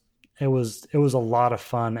paddles. It was a lot of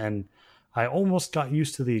fun. And I almost got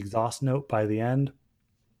used to the exhaust note by the end.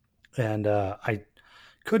 And, I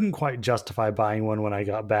couldn't quite justify buying one when I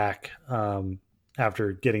got back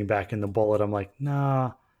after getting back in the Bullet. I'm like,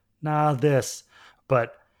 nah, this.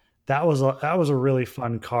 But that was a really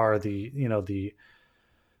fun car. The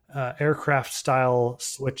aircraft style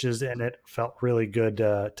switches in it felt really good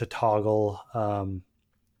to toggle,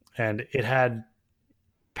 and it had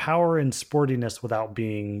power and sportiness without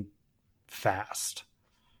being fast.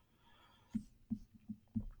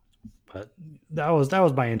 But that was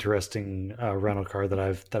my interesting rental car that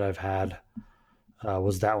I've had,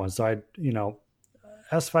 was that one. So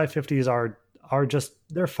S550s are just,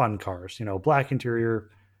 they're fun cars, black interior,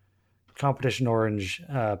 competition orange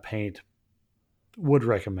paint. Would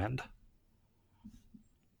recommend.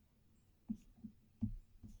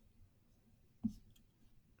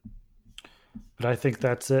 But I think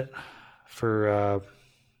that's it for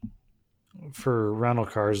rental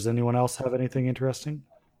cars. Does anyone else have anything interesting?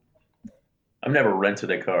 I've never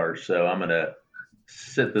rented a car, so I'm gonna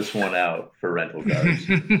sit this one out for rental cars.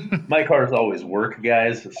 My cars always work,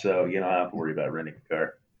 guys, so you don't have to worry about renting a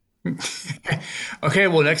car. Okay,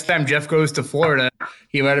 well, next time Jeff goes to Florida,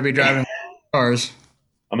 he better be driving cars.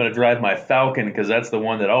 I'm gonna drive my Falcon because that's the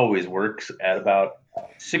one that always works at about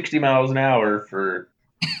 60 miles an hour for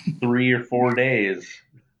 3 or 4 days.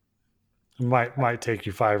 It might take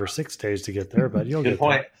you 5 or 6 days to get there, but you'll Good get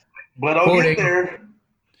point. But I'll Quoting. get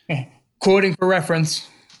there. Quoting for reference, there.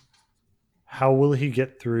 How will he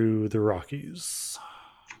get through the Rockies?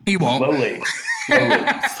 he won't. Slowly.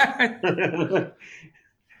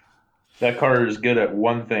 That car is good at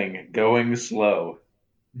one thing, going slow.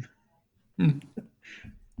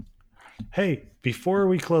 Hey, before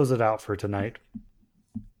we close it out for tonight,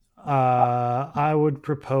 I would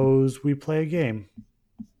propose we play a game.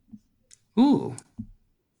 Ooh,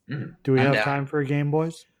 Do we I'm have down. time for a game,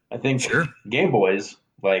 boys? I think Sure. Game Boys,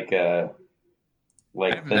 like the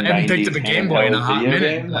I haven't picked 90s up a Game Boy in a handheld hot video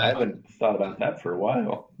minute, game. but- I haven't thought about that for a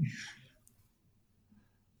while.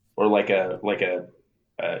 Or like a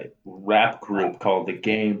rap group called the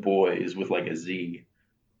Game Boys with like a Z.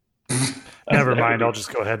 Never mind. I'll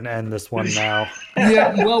just go ahead and end this one now.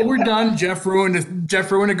 yeah. Well, we're done. Jeff ruined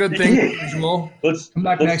a good thing as usual. Let's Come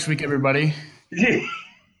back let's- next week, everybody.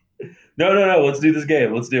 No. Let's do this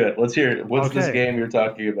game. Let's do it. Let's hear it. What's this Okay. game you're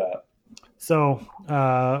talking about? So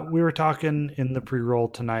we were talking in the pre-roll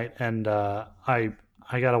tonight, and I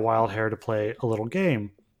got a wild hair to play a little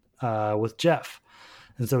game with Jeff,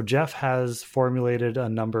 and so Jeff has formulated a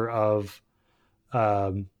number of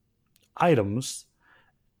items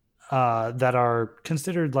that are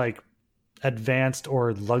considered like advanced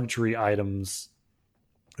or luxury items.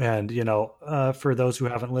 And for those who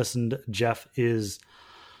haven't listened, Jeff is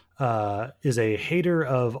a hater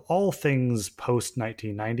of all things post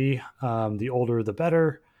 1990. The older, the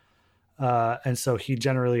better. And so he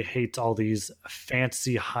generally hates all these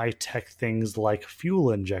fancy high tech things like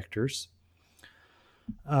fuel injectors.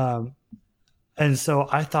 And so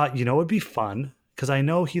I thought, it'd be fun because I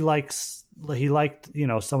know he liked,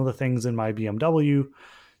 some of the things in my BMW.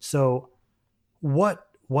 So what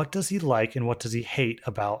does he like and what does he hate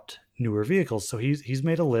about newer vehicles? So he's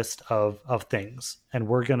made a list of things, and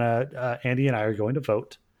we're gonna Andy and I are going to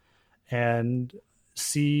vote and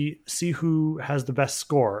see who has the best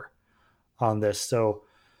score on this. So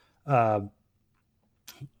why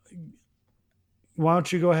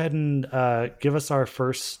don't you go ahead and give us our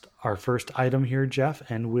first item here, Jeff,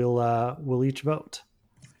 and we'll each vote.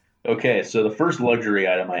 Okay, so the first luxury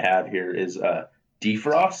item I have here is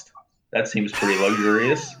defrost. That seems pretty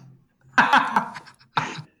luxurious.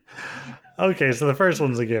 Okay, so the first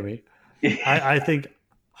one's a gimme. I think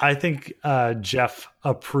Jeff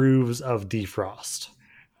approves of defrost.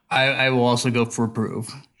 I will also go for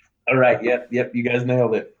approve. All right, yep, you guys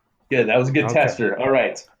nailed it. Good, that was a good Okay. tester. All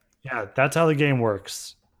right. Yeah, that's how the game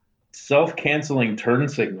works. Self-canceling turn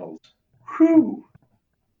signals. Whew.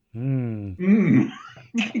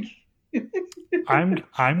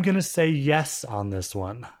 I'm gonna say yes on this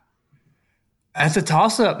one. That's a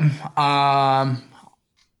toss-up. I'll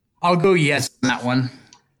go yes on that one.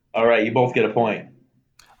 All right, you both get a point.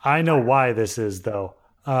 I know why this is though.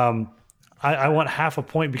 I want half a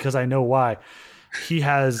point because I know why. He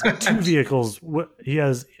has two vehicles. He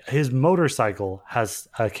has his motorcycle has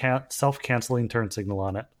a self-canceling turn signal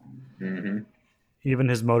on it. Mm-hmm. Even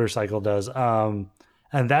his motorcycle does.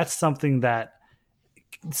 And that's something that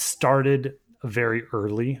started very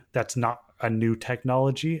early. That's not a new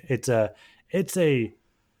technology. It's a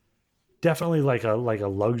definitely like a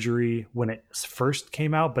luxury when it first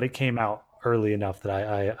came out, but it came out early enough that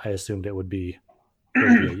I assumed it would be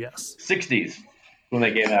a yes. 60s when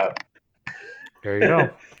they came out. There you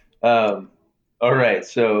go. All right,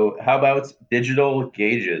 so how about digital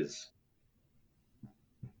gauges?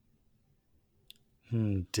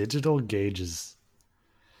 Digital gauges.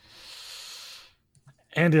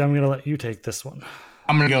 Andy, I'm going to let you take this one.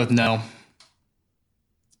 I'm going to go with no.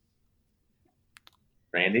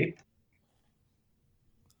 Randy?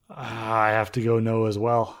 I have to go no as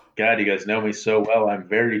well. God, you guys know me so well. I'm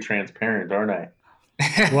very transparent, aren't I?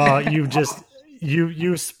 Well, you've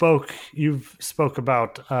spoke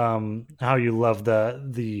about how you love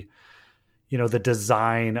the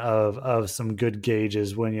design of some good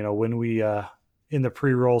gauges when we in the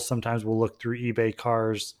pre-roll sometimes we'll look through eBay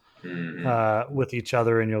cars with each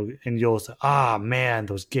other and you'll say, man,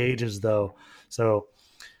 those gauges though. So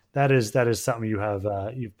that is something you have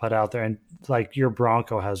you've put out there, and like your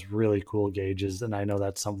Bronco has really cool gauges, and I know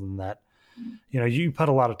that's something that you put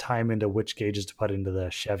a lot of time into which gauges to put into the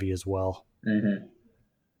Chevy as well. Mm-hmm.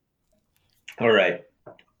 All right,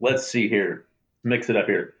 let's see here. Mix it up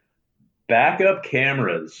here. Backup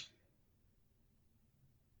cameras.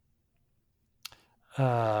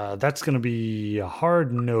 That's going to be a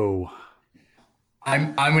hard no.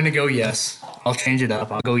 I'm going to go yes. I'll change it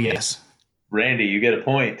up. I'll go yes. Randy, you get a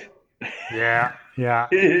point. Yeah.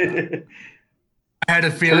 I had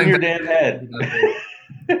a feeling. Turn your damn head.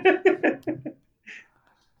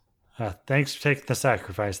 Thanks for taking the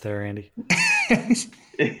sacrifice there, Andy.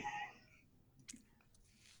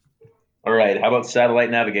 All right, how about satellite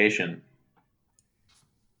navigation?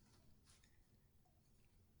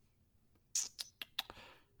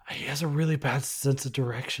 He has a really bad sense of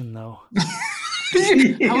direction, though.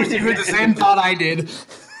 I was doing the same thought I did.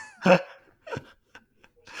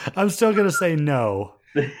 I'm still gonna say no.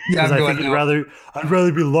 Yeah, I think I'd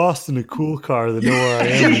rather be lost in a cool car than know where I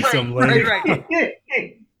am in some lane. Right.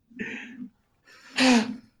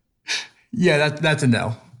 Yeah, that's a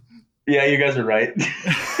no. Yeah, you guys are right.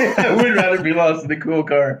 I would rather be lost in a cool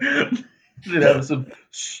car than have some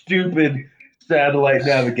stupid satellite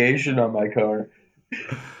navigation on my car.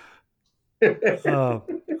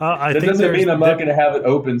 That doesn't mean I'm not going to have it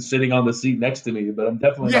open sitting on the seat next to me, but I'm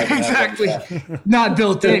definitely not going to have exactly. Not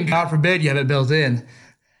built in. God forbid you have it built in.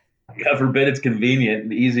 God forbid it's convenient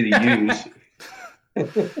and easy to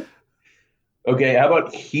use. Okay, how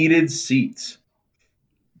about heated seats?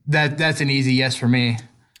 That's an easy yes for me.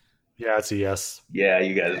 Yeah, it's a yes. Yeah,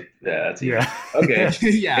 you guys. Yeah, that's easy. Yeah. Okay,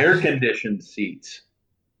 Yeah. air conditioned seats.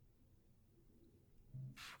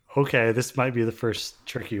 Okay, this might be the first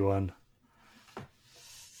tricky one.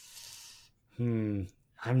 I'm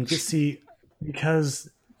just see because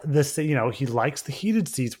this, he likes the heated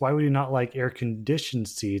seats. Why would he not like air conditioned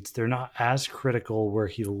seats? They're not as critical where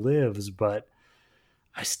he lives, but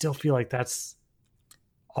I still feel like that's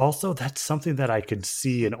something that I could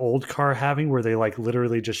see an old car having, where they like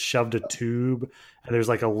literally just shoved a tube and there's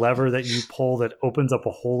like a lever that you pull that opens up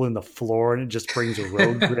a hole in the floor and it just brings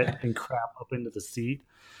road grit and crap up into the seat.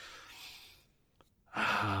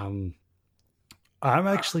 Um, I'm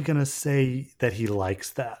actually going to say that he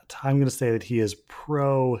likes that. I'm going to say that he is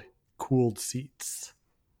pro cooled seats.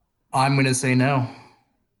 I'm going to say no.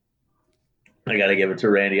 I got to give it to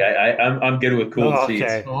Randy. I'm good with cooled Oh, seats,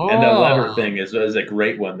 okay. and that lever Oh. thing is a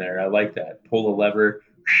great one there. I like that. Pull the lever,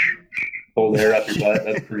 pull the air up your butt.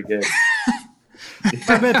 That's pretty good.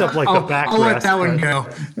 I meant up like the backrest. I'll let that one go.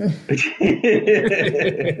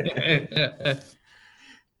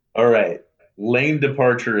 All right, lane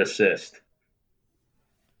departure assist.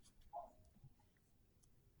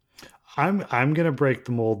 I'm going to break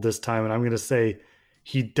the mold this time, and I'm going to say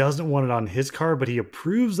he doesn't want it on his car, but he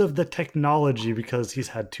approves of the technology because he's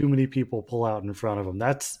had too many people pull out in front of him.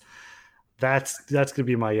 That's going to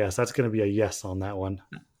be my yes. That's going to be a yes on that one.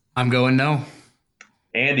 I'm going no.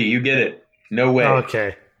 Andy, you get it. No way.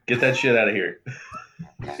 Okay. Get that shit out of here.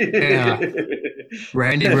 Yeah.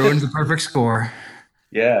 Randy ruins the perfect score.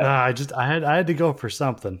 Yeah. I had to go for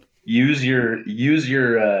something. Use your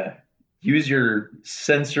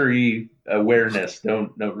sensory awareness.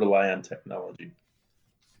 Don't rely on technology.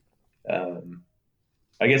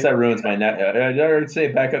 I guess that ruins my net. Did I already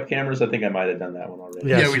say backup cameras? I think I might have done that one already.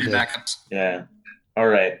 Yes, Yeah, we you did did. backups. Yeah. All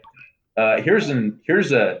right. Here's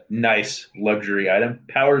a nice luxury item: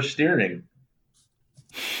 power steering.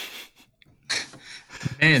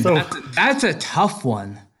 Man, So- that's a tough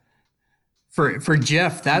one for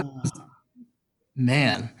Jeff.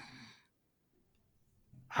 Man,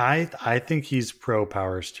 I think he's pro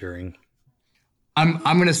power steering. I'm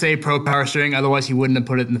going to say pro power steering. Otherwise, he wouldn't have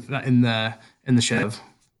put it in the Chev.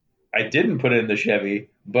 I didn't put it in the Chevy,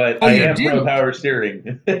 but Oh, I you am pro didn't? power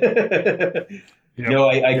steering. No,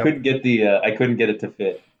 I couldn't get I couldn't get it to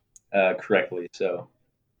fit correctly. So,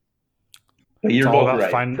 but you're It's all both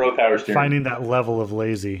about right. Pro power steering. finding that level of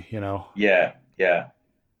lazy, Yeah, yeah.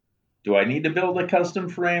 Do I need to build a custom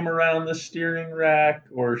frame around the steering rack,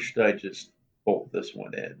 or should I just bolt this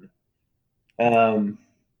one in?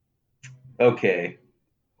 Okay.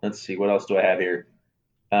 Let's see. What else do I have here?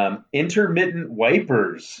 Intermittent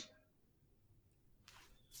wipers.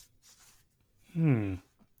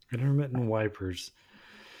 Intermittent wipers.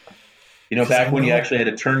 You know, 'Cause back I when you know- actually had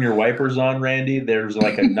to turn your wipers on, Randy, there's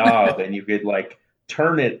like a knob, and you could like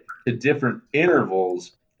turn it to different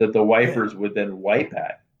intervals that the wipers would then wipe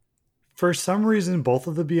at. For some reason, both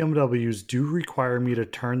of the BMWs do require me to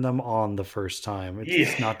turn them on the first time.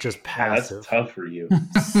 It's not just Man, passive. that's tough for you.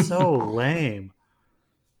 So lame.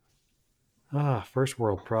 First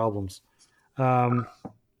world problems. See,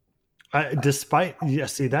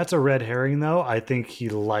 that's a red herring though. I think he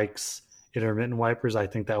likes intermittent wipers. I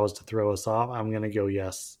think that was to throw us off. I'm gonna go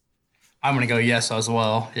yes. I'm going to go yes as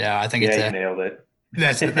well. Yeah, I think Yeah, you nailed it.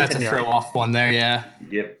 that's a throw off one there. Yeah,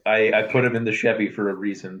 Yep, I put him in the Chevy for a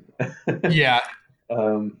reason. yeah.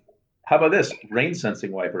 How about this? Rain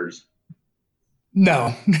sensing wipers.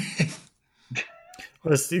 No,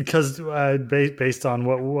 Because based on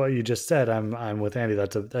what you just said, I'm with Andy.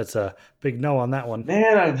 That's a big no on that one.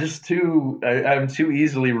 Man, I'm just I'm too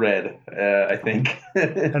easily read. I think.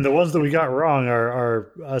 And the ones that we got wrong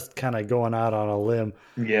are us kind of going out on a limb.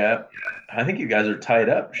 Yeah, I think you guys are tied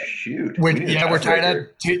up. Shoot. we're We need a tied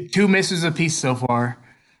tiebreaker. up. Two misses apiece so far.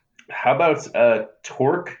 How about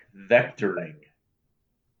torque vectoring?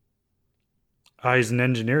 He's an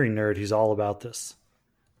engineering nerd. He's all about this.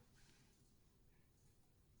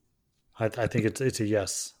 I think it's a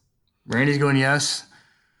yes. Randy's going yes.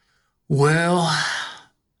 Well,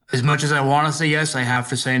 as much as I want to say yes, I have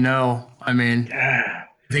to say no. I mean, Yeah,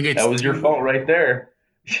 I think it's that was your fault right there.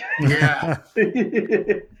 Yeah,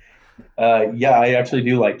 Yeah, I actually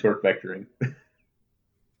do like torque vectoring.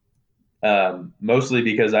 Mostly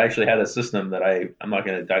because I actually had a system that I'm not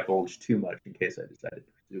going to divulge too much in case I decided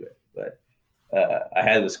to do it. But I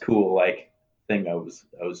had this cool like thing I was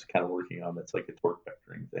kind of working on that's like a torque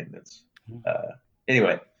vectoring thing. That's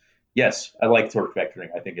anyway. Yes, I like torque vectoring.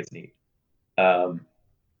 I think it's neat.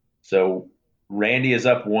 So Randy is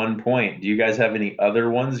up 1 point. Do you guys have any other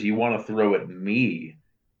ones you want to throw at me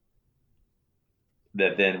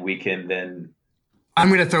that then we can then? I'm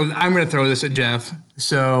gonna throw this at Jeff.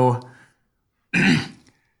 So,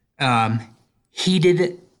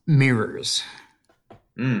 heated mirrors.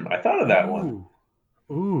 I thought of that one.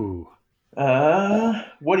 Ooh.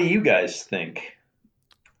 What do you guys think?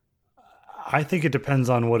 I think it depends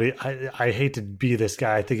on what I hate to be this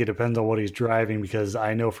guy. I think it depends on what he's driving, because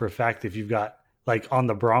I know for a fact if you've got, like, on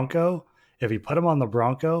the Bronco, if you put him on the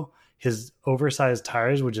Bronco, his oversized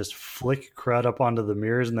tires would just flick crud up onto the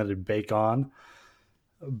mirrors and then it'd bake on.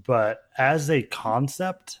 But as a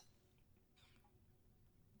concept,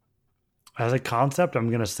 I'm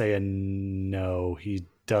going to say a no. He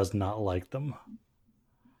does not like them.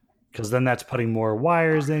 Because then that's putting more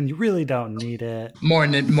wires in. You really don't need it. More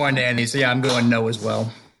than Andy. So yeah, I'm going no as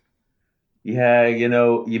well. Yeah,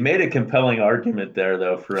 you made a compelling argument there,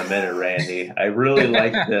 though, for a minute, Randy. I really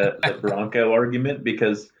like the Bronco argument,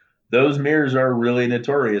 because those mirrors are really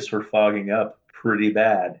notorious for fogging up pretty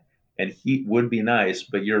bad. And heat would be nice,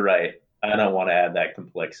 but you're right. I don't want to add that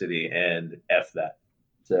complexity, and F that.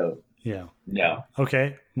 So, yeah. No.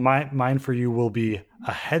 Okay. Mine for you will be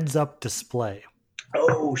a heads-up display.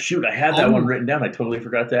 Oh, shoot. I had that one written down. I totally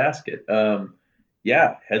forgot to ask it.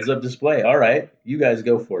 Yeah, heads-up display. All right. You guys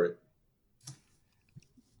go for it.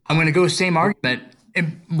 I'm going to go same argument.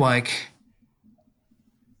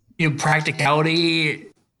 Practicality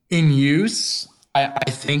in use, I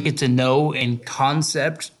think it's a no. In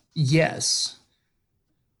concept, yes.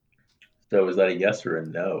 So is that a yes or a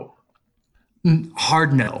no?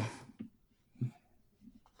 Hard no.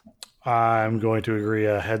 I'm going to agree.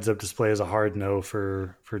 A heads-up display is a hard no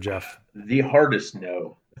for Jeff. The hardest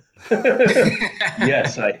no.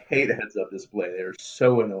 Yes, I hate heads-up display. They're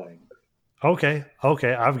so annoying. Okay.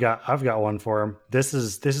 I've got one for him. This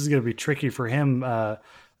is going to be tricky for him,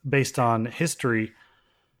 based on history.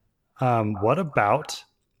 What about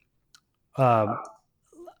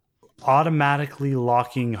automatically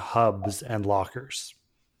locking hubs and lockers?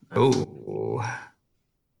 Oh.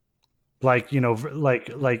 Like,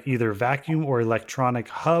 like either vacuum or electronic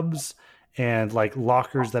hubs, and like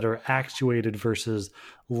lockers that are actuated versus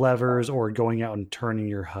levers or going out and turning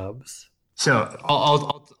your hubs. So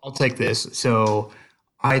I'll take this. So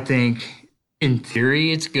I think in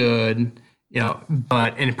theory it's good,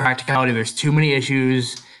 but in practicality there's too many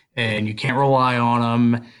issues and you can't rely on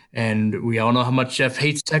them. And we all know how much Jeff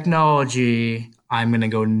hates technology. I'm going to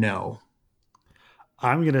go no.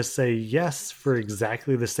 I'm going to say yes for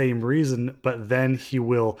exactly the same reason, but then he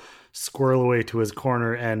will squirrel away to his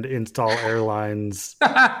corner and install airlines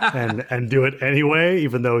and do it anyway,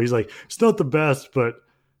 even though he's like, it's not the best, but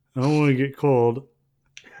I don't want to get cold.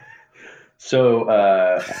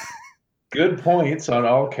 So, good points on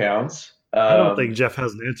all counts. I don't think Jeff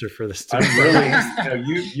has an answer for this. I'm really,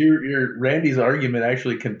 your Randy's argument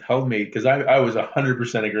actually compelled me, because I was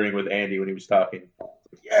 100% agreeing with Andy when he was talking.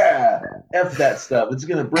 Yeah, F that stuff. It's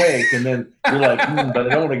going to break. And then you're like, but I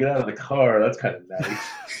don't want to get out of the car. That's kind of nice.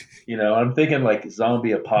 I'm thinking like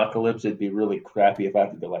zombie apocalypse. It'd be really crappy if I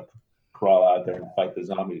had to like crawl out there and fight the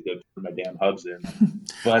zombies to put my damn hubs in.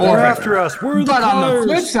 But or after us. We're the on the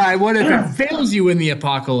flip side, what if it fails you in the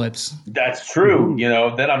apocalypse? That's true.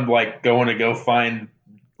 Then I'm like going to go find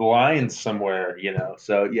lines somewhere,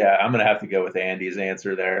 So yeah, I'm going to have to go with Andy's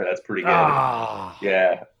answer there. That's pretty good.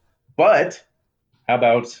 Yeah. But how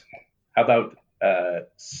about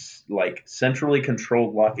like centrally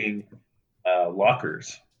controlled locking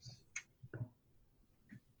lockers?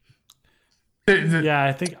 Yeah,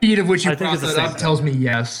 I think speed of which you brought that up tells me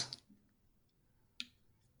yes.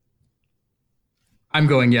 I'm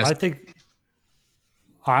going yes.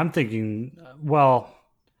 I'm thinking. Well,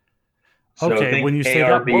 so okay. When you say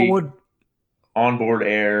ARB, that, what would onboard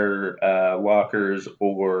air lockers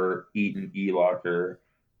or Eaton e-locker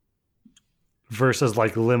versus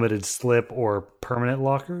like limited slip or permanent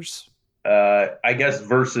lockers? I guess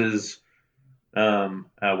versus.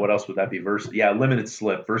 What else would that be? Versus, limited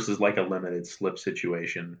slip versus like a limited slip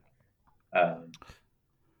situation.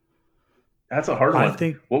 That's a hard one. I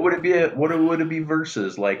think. What would it be? What would it be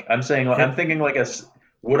versus? Like I'm thinking like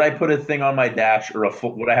would I put a thing on my dash, or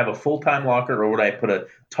would I have a full-time locker, or would I put a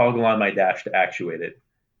toggle on my dash to actuate it?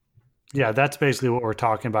 Yeah, that's basically what we're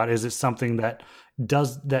talking about. Is it something that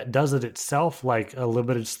does it itself, like a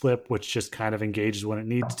limited slip, which just kind of engages when it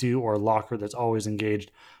needs to, or a locker that's always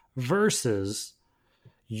engaged? Versus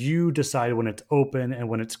you decide when it's open and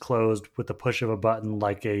when it's closed with the push of a button,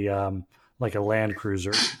 like a Land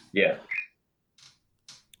Cruiser. Yeah.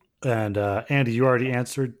 And Andy, you already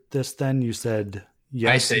answered this. Then you said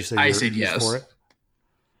yes. I said yes for it.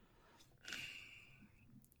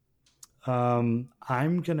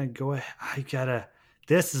 I'm gonna go ahead. I gotta.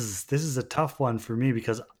 This is a tough one for me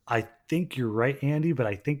because I think you're right, Andy, but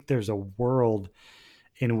I think there's a world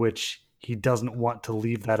in which he doesn't want to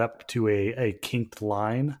leave that up to a kinked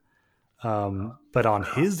line. But on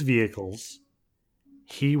his vehicles,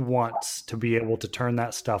 he wants to be able to turn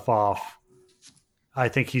that stuff off. I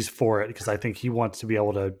think he's for it because I think he wants to be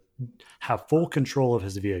able to have full control of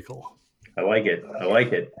his vehicle. I like it. I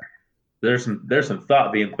like it. There's some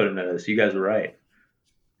thought being put into this. You guys are right.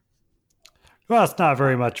 Well, it's not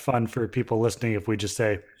very much fun for people listening if we just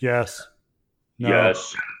say yes, no.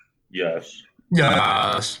 Yes. Yes.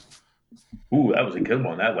 Yes. Ooh, that was a good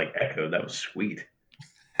one. That like echoed. That was sweet.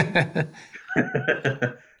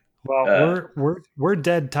 Well, we're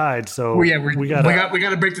dead tied, so Well, yeah, we we got got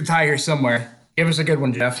to break the tie here somewhere. Give us a good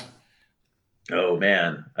one, Jeff. Oh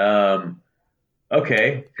man.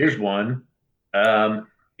 Okay, here's one.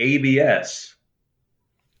 ABS.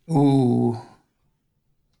 Ooh.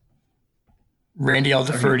 Randy, I'll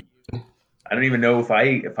defer to you. I don't even know if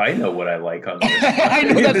I know what I like on this. I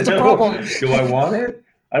know that's the problem. Do I want it?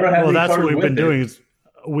 I don't have. Well, any that's what cards we've with been it. doing. Is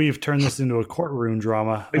we've turned this into a courtroom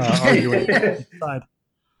drama, arguing. Side.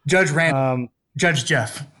 Judge Randy, Judge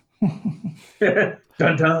Jeff. Dun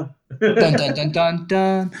dun. Dun dun dun dun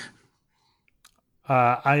dun.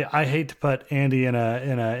 I hate to put Andy in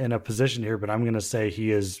a position here, but I'm going to say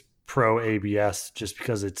he is pro ABS just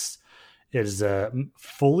because it is a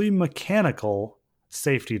fully mechanical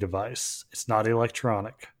safety device. It's not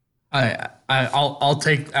electronic. I'll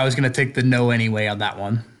take. I was going to take the no anyway on that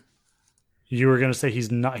one. You were going to say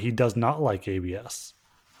he does not like ABS.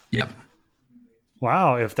 Yep.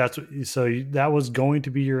 Wow, if that's so, that was going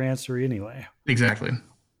to be your answer anyway. Exactly.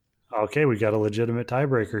 Okay, we got a legitimate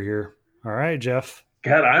tiebreaker here. All right, Jeff.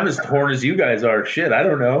 God, I'm as torn as you guys are. Shit, I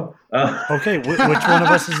don't know. Okay, which one of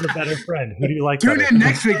us is the better friend? Who do you like Tune better? in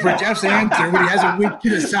next week for Jeff's answer when he has a week to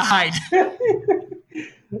decide.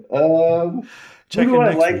 Who do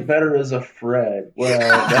I like better as a friend? Well,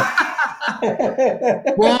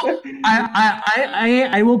 Well,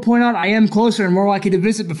 I will point out I am closer and more likely to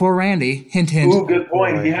visit before Randy. Hint, hint. ooh, good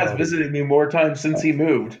point. Boy, He has howdy. visited me more times since he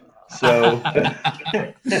moved. So, man,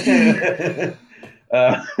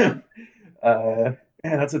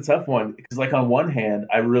 that's a tough one because, like, on one hand,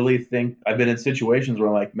 I really think I've been in situations where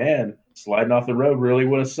I'm like, man, sliding off the road really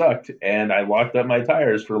would have sucked, and I locked up my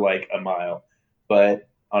tires for like a mile. But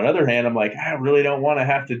on the other hand, I'm like, I really don't want to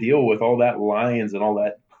have to deal with all that lines and all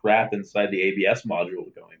that crap inside the ABS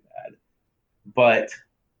module going bad. But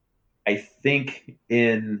I think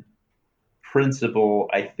in principle,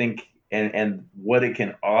 I think and what it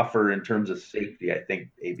can offer in terms of safety, I think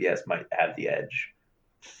ABS might have the edge.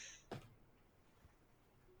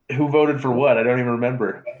 Who voted for what? I don't even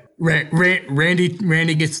remember.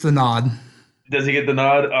 Randy gets the nod. Does he get the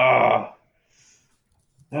nod?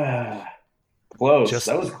 Close.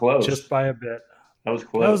 That was close. Just by a bit. That was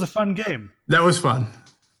close. That was a fun game. That was fun.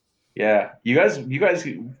 Yeah, you guys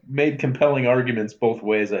made compelling arguments both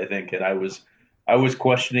ways, I think, and I was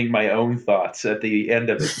questioning my own thoughts at the end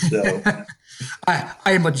of it. So I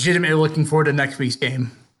am legitimately looking forward to next week's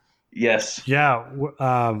game. yes, Yeah,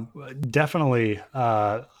 definitely.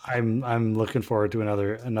 I'm looking forward to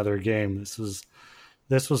another game. This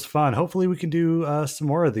was fun. Hopefully, we can do some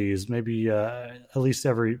more of these. Maybe at least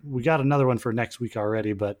we got another one for next week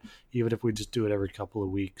already, but even if we just do it every couple of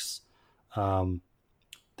weeks,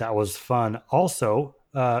 that was fun. Also,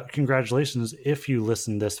 congratulations if you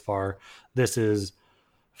listened this far. This is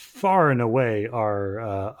far and away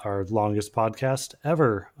our longest podcast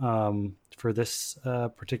ever for this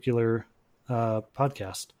particular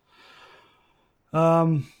podcast.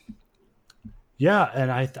 Yeah,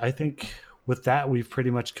 and I think with that we've pretty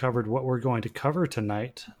much covered what we're going to cover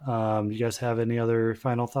tonight. You guys have any other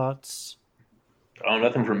final thoughts? oh,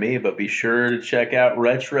 nothing from me, but be sure to check out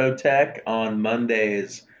Retro Tech on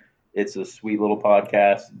Mondays. It's a sweet little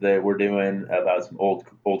podcast that we're doing about some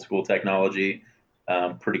old school technology.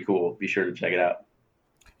 Pretty cool. Be sure to check it out.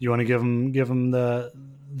 You want to give them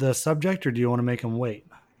the subject, or do you want to make them wait?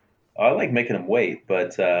 I like making them wait,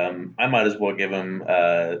 but I might as well give them.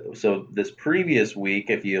 So this previous week,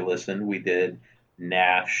 if you listened, we did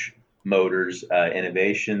Nash Motors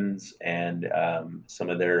innovations and some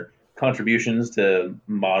of their contributions to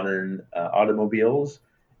modern automobiles.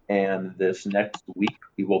 And this next week,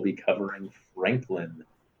 we will be covering Franklin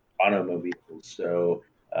automobiles. So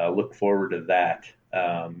look forward to that.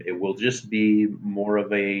 It will just be more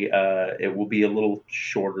of it will be a little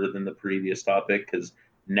shorter than the previous topic because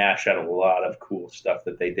Nash had a lot of cool stuff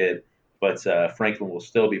that they did. But Franklin will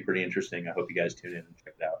still be pretty interesting. I hope you guys tune in and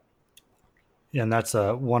check it out. And that's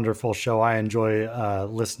a wonderful show. I enjoy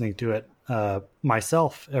listening to it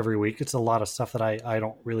myself every week. It's a lot of stuff that I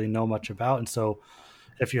don't really know much about. And so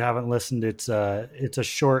if you haven't listened, it's a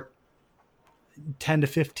short 10 to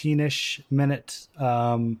 15-ish minute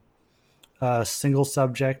single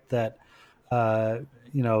subject that,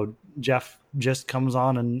 Jeff just comes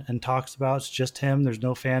on and talks about. It's just him. There's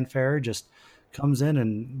no fanfare. Just comes in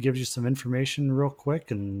and gives you some information real quick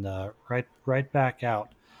and right back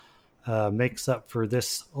out. Makes up for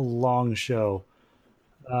this long show.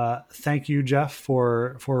 Thank you, Jeff,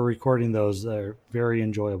 for recording those. They're very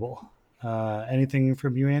enjoyable. Anything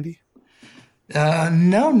from you, Andy?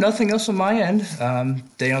 No, nothing else on my end.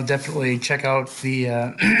 Definitely check out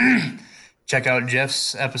the check out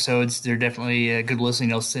Jeff's episodes. They're definitely a good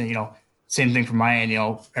listening. Same thing from my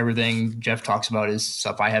end. Everything Jeff talks about is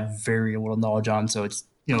stuff I have very little knowledge on. So it's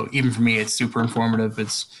even for me, it's super informative.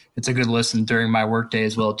 It's a good listen during my workday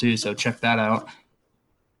as well too. So check that out.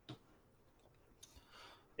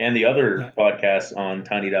 And the other podcasts on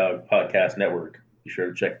Tiny Dog Podcast Network. Be sure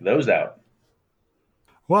to check those out.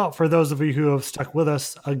 Well, for those of you who have stuck with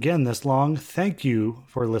us again this long, thank you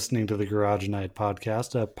for listening to the Garage Night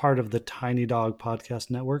Podcast, a part of the Tiny Dog Podcast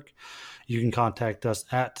Network. You can contact us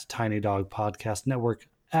at Tiny Dog Podcast Network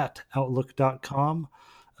at outlook.com.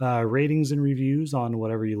 Ratings and reviews on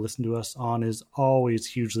whatever you listen to us on is always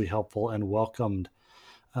hugely helpful and welcomed.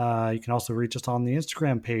 You can also reach us on the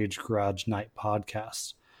Instagram page, Garage Night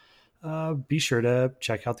Podcast. Be sure to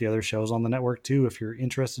check out the other shows on the network too. If you're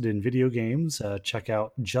interested in video games, check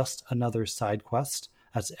out Just Another Side Quest.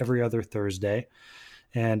 That's every other Thursday.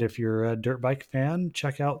 And if you're a dirt bike fan,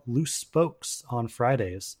 check out Loose Spokes on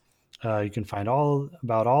Fridays. You can find all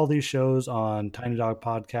about all these shows on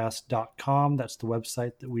tinydogpodcast.com. That's the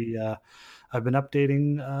website that I've been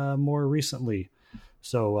updating more recently.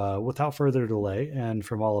 So without further delay, and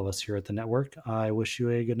from all of us here at the network, I wish you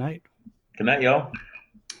a good night. Good night, y'all.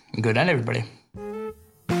 Good night, everybody.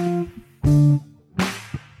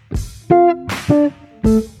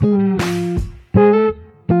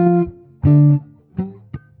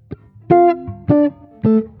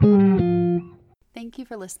 Thank you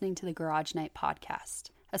for listening to the Garage Night Podcast.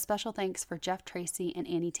 A special thanks for Jeff Tracy and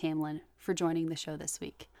Annie Tamlin for joining the show this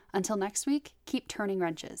week. Until next week, keep turning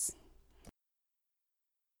wrenches.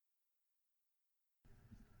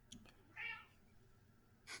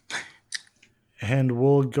 And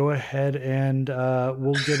we'll go ahead and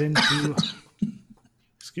we'll get into...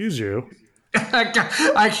 Excuse you. I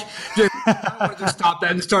wanted to stop that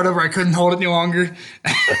and start over. I couldn't hold it any longer.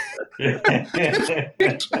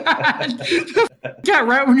 Cat,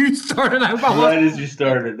 right when you started, right as you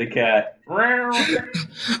started, the cat.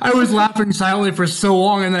 I was laughing silently for so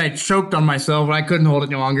long, and then I choked on myself, and I couldn't hold it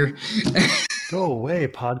any longer. Go away,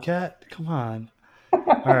 Podcat. Come on.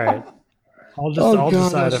 All right. I'll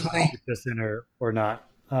decide if I keep this in or not.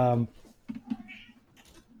 Here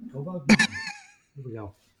we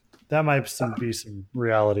go. That might be some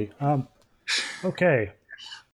reality. Okay.